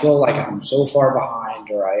 I feel like I'm so far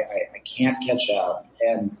behind, or I can't catch up.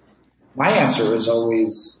 And my answer is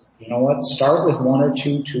always, start with one or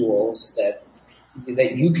two tools that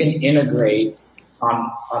you can integrate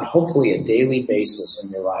on hopefully a daily basis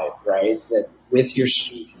in your life, right? That with your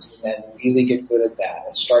students, and then really get good at that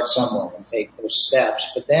and start somewhere and take those steps.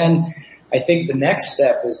 But then I think the next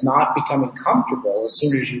step is not becoming comfortable as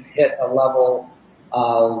soon as you hit a level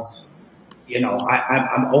of,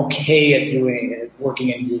 I'm okay at working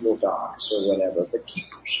in Google Docs or whatever, but keep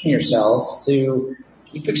pushing yourself to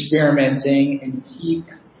keep experimenting and keep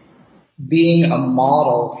being a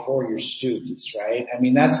model for your students, right?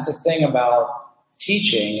 That's the thing about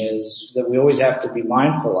teaching, is that we always have to be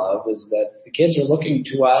mindful of, is that the kids are looking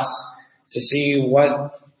to us to see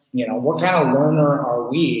what kind of learner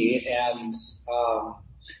are we, and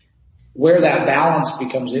where that balance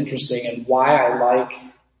becomes interesting, and why I like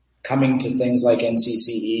coming to things like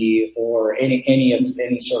NCCE or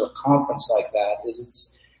any sort of conference like that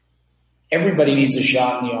is everybody needs a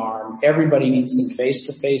shot in the arm. Everybody needs some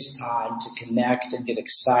face-to-face time to connect and get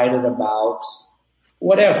excited about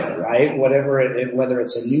whatever, right? Whether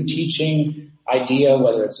it's a new teaching idea,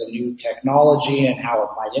 whether it's a new technology and how it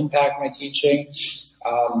might impact my teaching,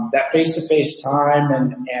 that face-to-face time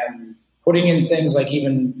and putting in things like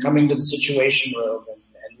even coming to the Situation Room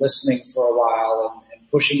and listening for a while and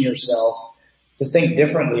pushing yourself to think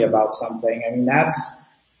differently about something.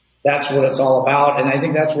 That's what it's all about. And I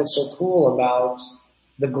think that's what's so cool about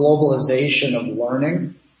the globalization of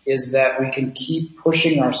learning, is that we can keep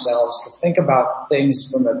pushing ourselves to think about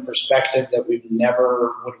things from a perspective that we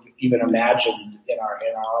never would have even imagined in our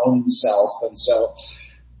own self. And so,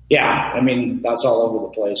 yeah, I mean, that's all over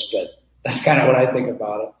the place, but that's kind of what I think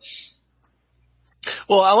about it.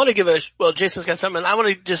 Well, I want to Jason's got something. I want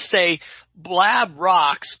to just say Blab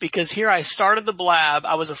rocks, because here I started the Blab.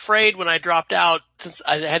 I was afraid when I dropped out, since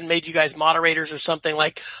I hadn't made you guys moderators or something,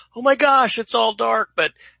 like, oh my gosh, it's all dark.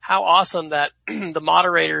 But how awesome that the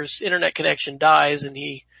moderator's internet connection dies and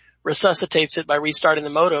he resuscitates it by restarting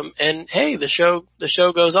the modem. And hey, the show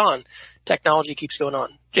goes on. Technology keeps going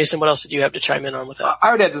on. Jason, what else did you have to chime in on with that?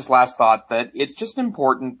 I would add this last thought, that it's just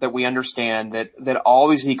important that we understand that all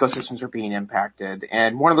these ecosystems are being impacted.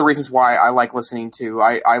 And one of the reasons why I like listening to,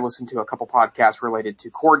 I listen to a couple podcasts related to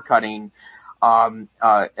cord cutting, and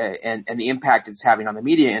the impact it's having on the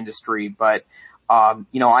media industry. But,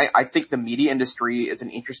 I think the media industry is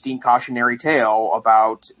an interesting cautionary tale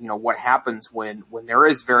about, what happens when there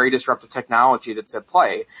is very disruptive technology that's at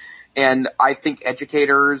play. And I think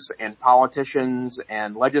educators and politicians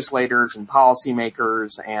and legislators and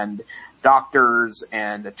policymakers and doctors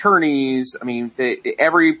and attorneys, I mean,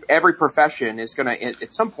 every profession is going to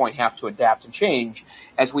at some point have to adapt and change,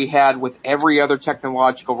 as we had with every other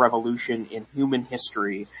technological revolution in human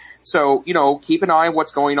history. So, keep an eye on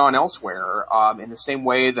what's going on elsewhere, in the same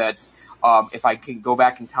way that if I could go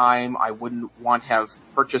back in time, I wouldn't want to have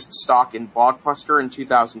purchased stock in Blockbuster in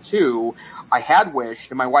 2002. I had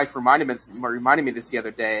wished, and my wife reminded me this the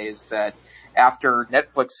other day, is that after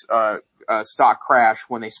Netflix stock crash,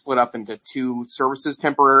 when they split up into two services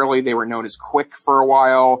temporarily, they were known as Quick for a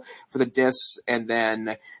while for the discs, and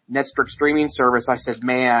then Netstrix streaming service. I said,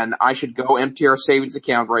 man, I should go empty our savings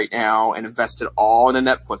account right now and invest it all into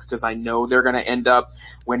Netflix, because I know they're going to end up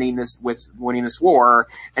winning this war.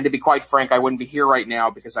 And to be quite frank, I wouldn't be here right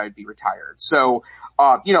now because I would be retired. So,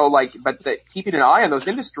 keeping an eye on those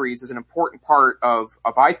industries is an important part of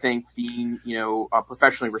I think being,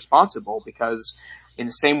 professionally responsible, because in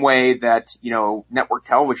the same way that, network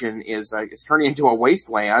television is turning into a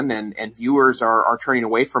wasteland, and viewers are turning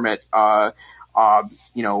away from it,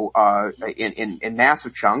 in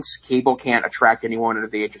massive chunks. Cable can't attract anyone under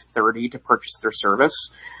the age of 30 to purchase their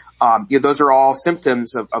service. Those are all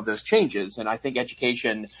symptoms of those changes. And I think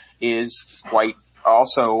education is quite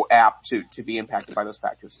also apt to be impacted by those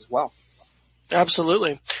factors as well.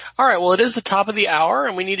 Absolutely. All right. Well, it is the top of the hour,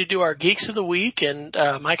 and we need to do our Geeks of the Week. And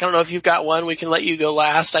Mike, I don't know if you've got one. We can let you go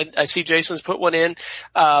last. I see Jason's put one in.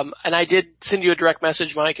 And I did send you a direct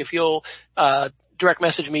message, Mike. If you'll direct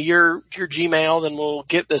message me your Gmail, then we'll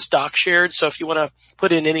get this doc shared. So if you want to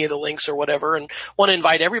put in any of the links or whatever, and want to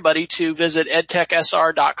invite everybody to visit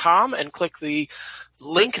edtechsr.com and click the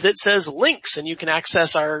link that says links, and you can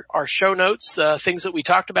access our show notes, things that we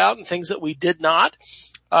talked about and things that we did not.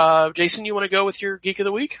 Jason, you want to go with your Geek of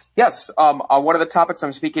the Week? Yes. One of the topics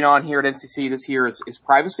I'm speaking on here at NCC this year is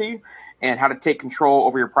privacy and how to take control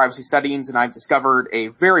over your privacy settings. And I've discovered a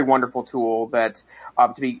very wonderful tool that,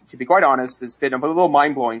 to be quite honest, has been a little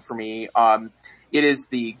mind-blowing for me. It is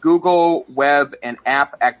the Google Web and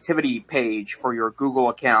App Activity page for your Google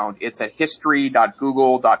account. It's at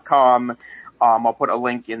history.google.com. I'll put a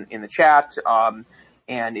link in the chat.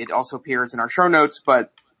 And it also appears in our show notes,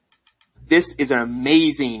 but this is an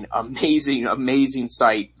amazing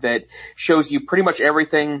site that shows you pretty much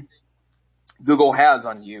everything Google has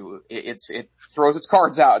on you. It throws its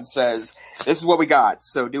cards out and says, this is what we got,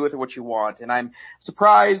 so do with it what you want. And I'm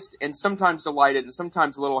surprised and sometimes delighted and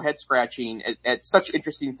sometimes a little head scratching at such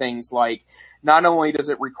interesting things, like not only does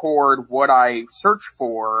it record what I search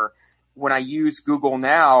for when I use Google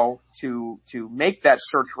Now to make that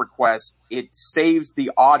search request, it saves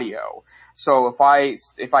the audio. So if I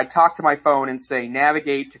talk to my phone and say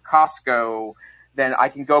navigate to Costco, then I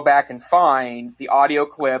can go back and find the audio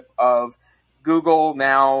clip of Google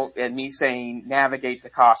Now and me saying navigate to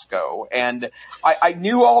Costco. And I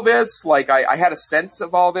knew all this, like I had a sense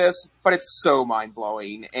of all this, but it's so mind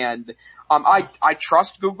blowing. And I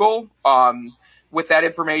trust Google with that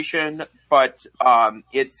information, but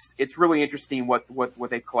it's really interesting what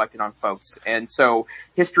they've collected on folks. And so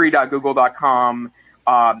history.google.com,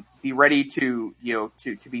 be ready to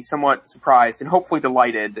be somewhat surprised and hopefully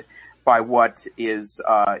delighted by what is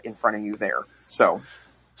in front of you there. So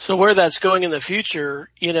where that's going in the future,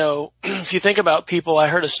 if you think about people, I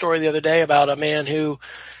heard a story the other day about a man who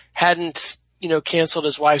hadn't canceled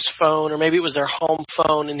his wife's phone, or maybe it was their home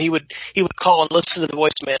phone, and he would call and listen to the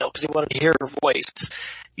voicemail because he wanted to hear her voice.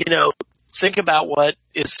 Think about what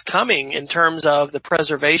is coming in terms of the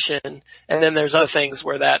preservation, and then there's other things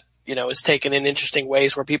where that is taken in interesting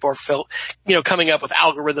ways where people are coming up with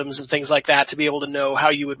algorithms and things like that to be able to know how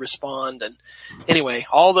you would respond. And anyway,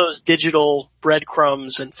 all those digital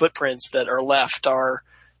breadcrumbs and footprints that are left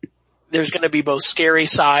there's going to be both scary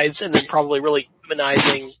sides and then probably really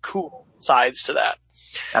humanizing, cool sides to that.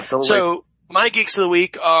 Absolutely. So my geeks of the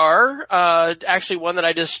week are actually one that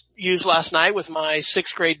I just used last night with my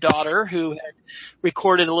 6th grade daughter, who had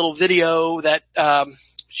recorded a little video that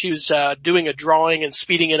she was doing a drawing and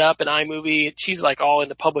speeding it up in iMovie. She's like all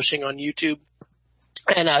into publishing on YouTube.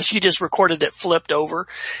 And she just recorded it flipped over.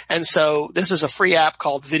 And so this is a free app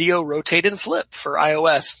called Video Rotate and Flip for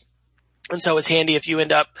iOS. And so it's handy if you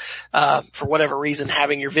end up for whatever reason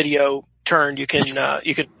having your video turned, you can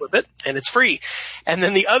flip it, and it's free. And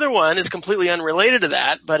then the other one is completely unrelated to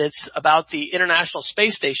that, but it's about the International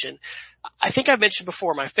Space Station. I think I've mentioned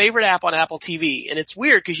before my favorite app on Apple TV, and it's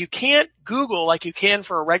weird because you can't Google like you can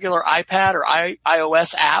for a regular iPad or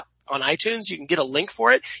iOS app on iTunes. You can get a link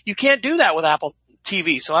for it. You can't do that with Apple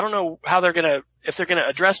TV, so I don't know how if they're gonna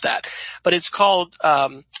address that. But it's called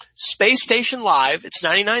Space Station Live. It's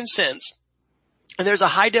 99 cents. And there's a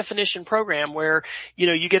high definition program where,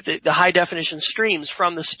 you get the high definition streams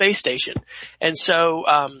from the space station. And so,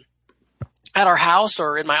 at our house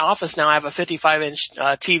or in my office now, I have a 55-inch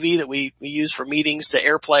TV that we use for meetings to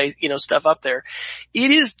AirPlay, stuff up there.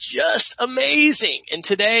 It is just amazing. And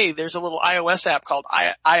today there's a little iOS app called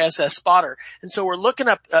ISS Spotter. And so we're looking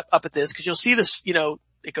up at this because you'll see this,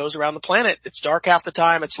 it goes around the planet. It's dark half the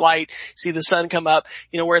time. It's light. You see the sun come up,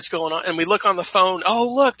 where it's going on. And we look on the phone.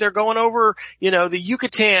 Oh, look, they're going over, the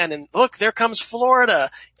Yucatan. And look, there comes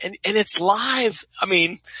Florida. And it's live. I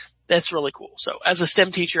mean, that's really cool. So as a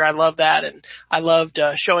STEM teacher, I love that. And I loved,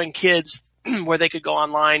 showing kids where they could go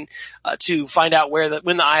online, to find out when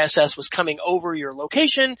the ISS was coming over your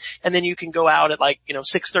location. And then you can go out at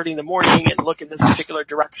 6:30 in the morning and look in this particular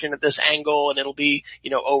direction at this angle, and it'll be,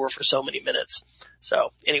 over for so many minutes.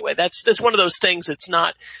 So anyway, that's one of those things that's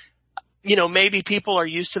not, maybe people are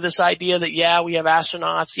used to this idea that, yeah, we have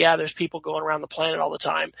astronauts. Yeah, there's people going around the planet all the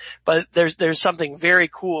time, but there's something very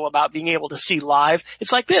cool about being able to see live.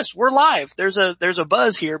 It's like this. We're live. There's a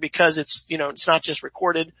buzz here because it's, it's not just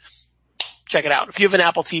recorded. Check it out. If you have an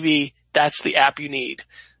Apple TV, that's the app you need.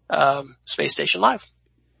 Space Station Live.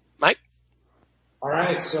 Mike? All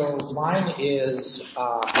right. So mine is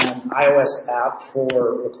an iOS app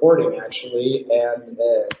for recording, actually, and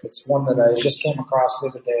it's one that I just came across the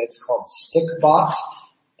other day. It's called StickBot,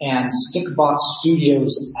 and StickBot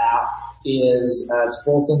Studios app is it's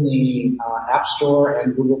both in the App Store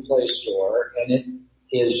and Google Play Store, and it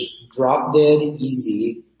is drop dead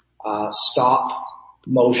easy stop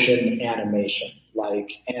motion animation.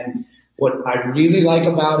 And what I really like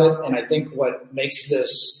about it, and I think what makes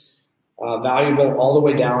this valuable all the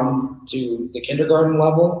way down to the kindergarten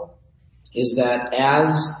level, is that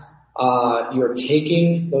as you're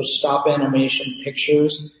taking those stop animation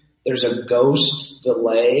pictures, there's a ghost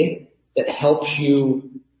delay that helps you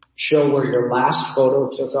show where your last photo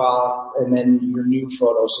took off and then your new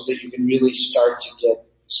photo, so that you can really start to get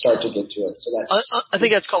to it. So that's I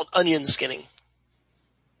think that's called onion skinning.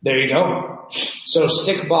 There you go. So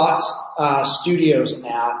StickBot Studios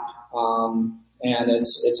app, and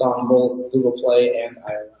it's on both Google Play and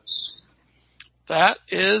iOS. That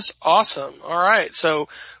is awesome. All right. So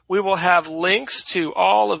we will have links to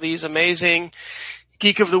all of these amazing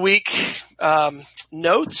Geek of the Week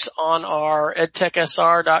notes on our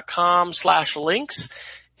edtechsr.com/links.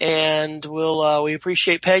 And we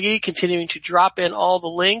appreciate Peggy continuing to drop in all the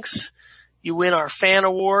links. You win our fan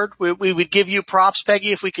award. We would give you props,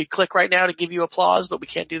 Peggy, if we could click right now to give you applause, but we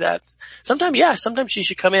can't do that. Sometimes she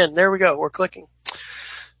should come in. There we go. We're clicking.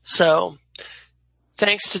 So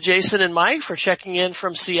thanks to Jason and Mike for checking in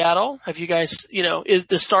from Seattle. Have you guys, is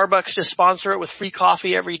the Starbucks just sponsor it with free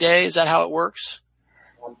coffee every day? Is that how it works?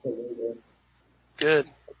 Absolutely. Good.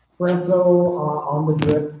 Espresso on the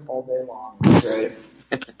drip all day long. That's right.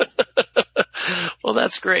 Well,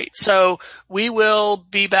 that's great. So we will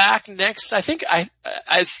be back next. I think the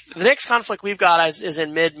next conflict we've got is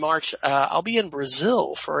in mid-March. I'll be in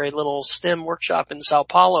Brazil for a little STEM workshop in Sao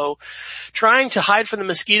Paulo, trying to hide from the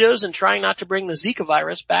mosquitoes and trying not to bring the Zika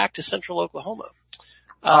virus back to central Oklahoma.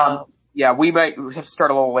 Yeah, we have to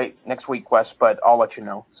start a little late next week, Wes, but I'll let you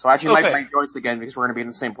know. So actually, Mike might join us again because we're going to be in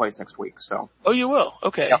the same place next week. So. Oh, you will?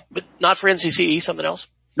 Okay. Yep. But not for NCCE, something else?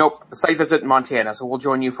 Nope, a site visit in Montana, so we'll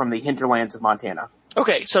join you from the hinterlands of Montana.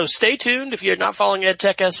 Okay, so stay tuned. If you're not following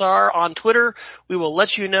EdTechSR on Twitter, we will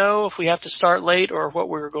let you know if we have to start late or what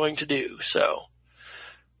we're going to do. So,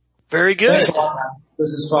 very good. Thanks a lot, man. This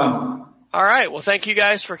is fun. All right. Well, thank you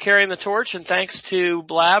guys for carrying the torch, and thanks to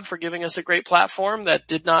Blab for giving us a great platform that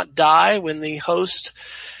did not die when the host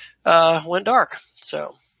went dark.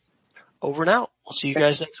 So, over and out. We'll see you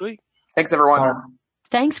guys next week. Thanks, everyone.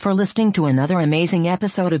 Thanks for listening to another amazing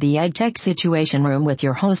episode of the EdTech Situation Room with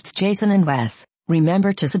your hosts Jason and Wes.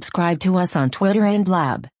 Remember to subscribe to us on Twitter and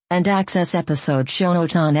Blab, and access episode show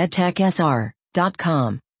notes on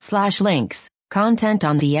edtechsr.com/links. Content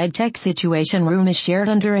on the EdTech Situation Room is shared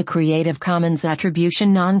under a Creative Commons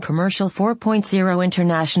Attribution Non-Commercial 4.0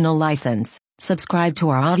 International License. Subscribe to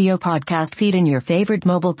our audio podcast feed in your favorite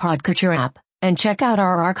mobile podcatcher app, and check out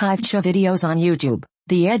our archived show videos on YouTube.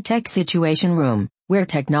 The EdTech Situation Room, where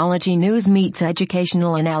technology news meets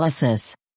educational analysis.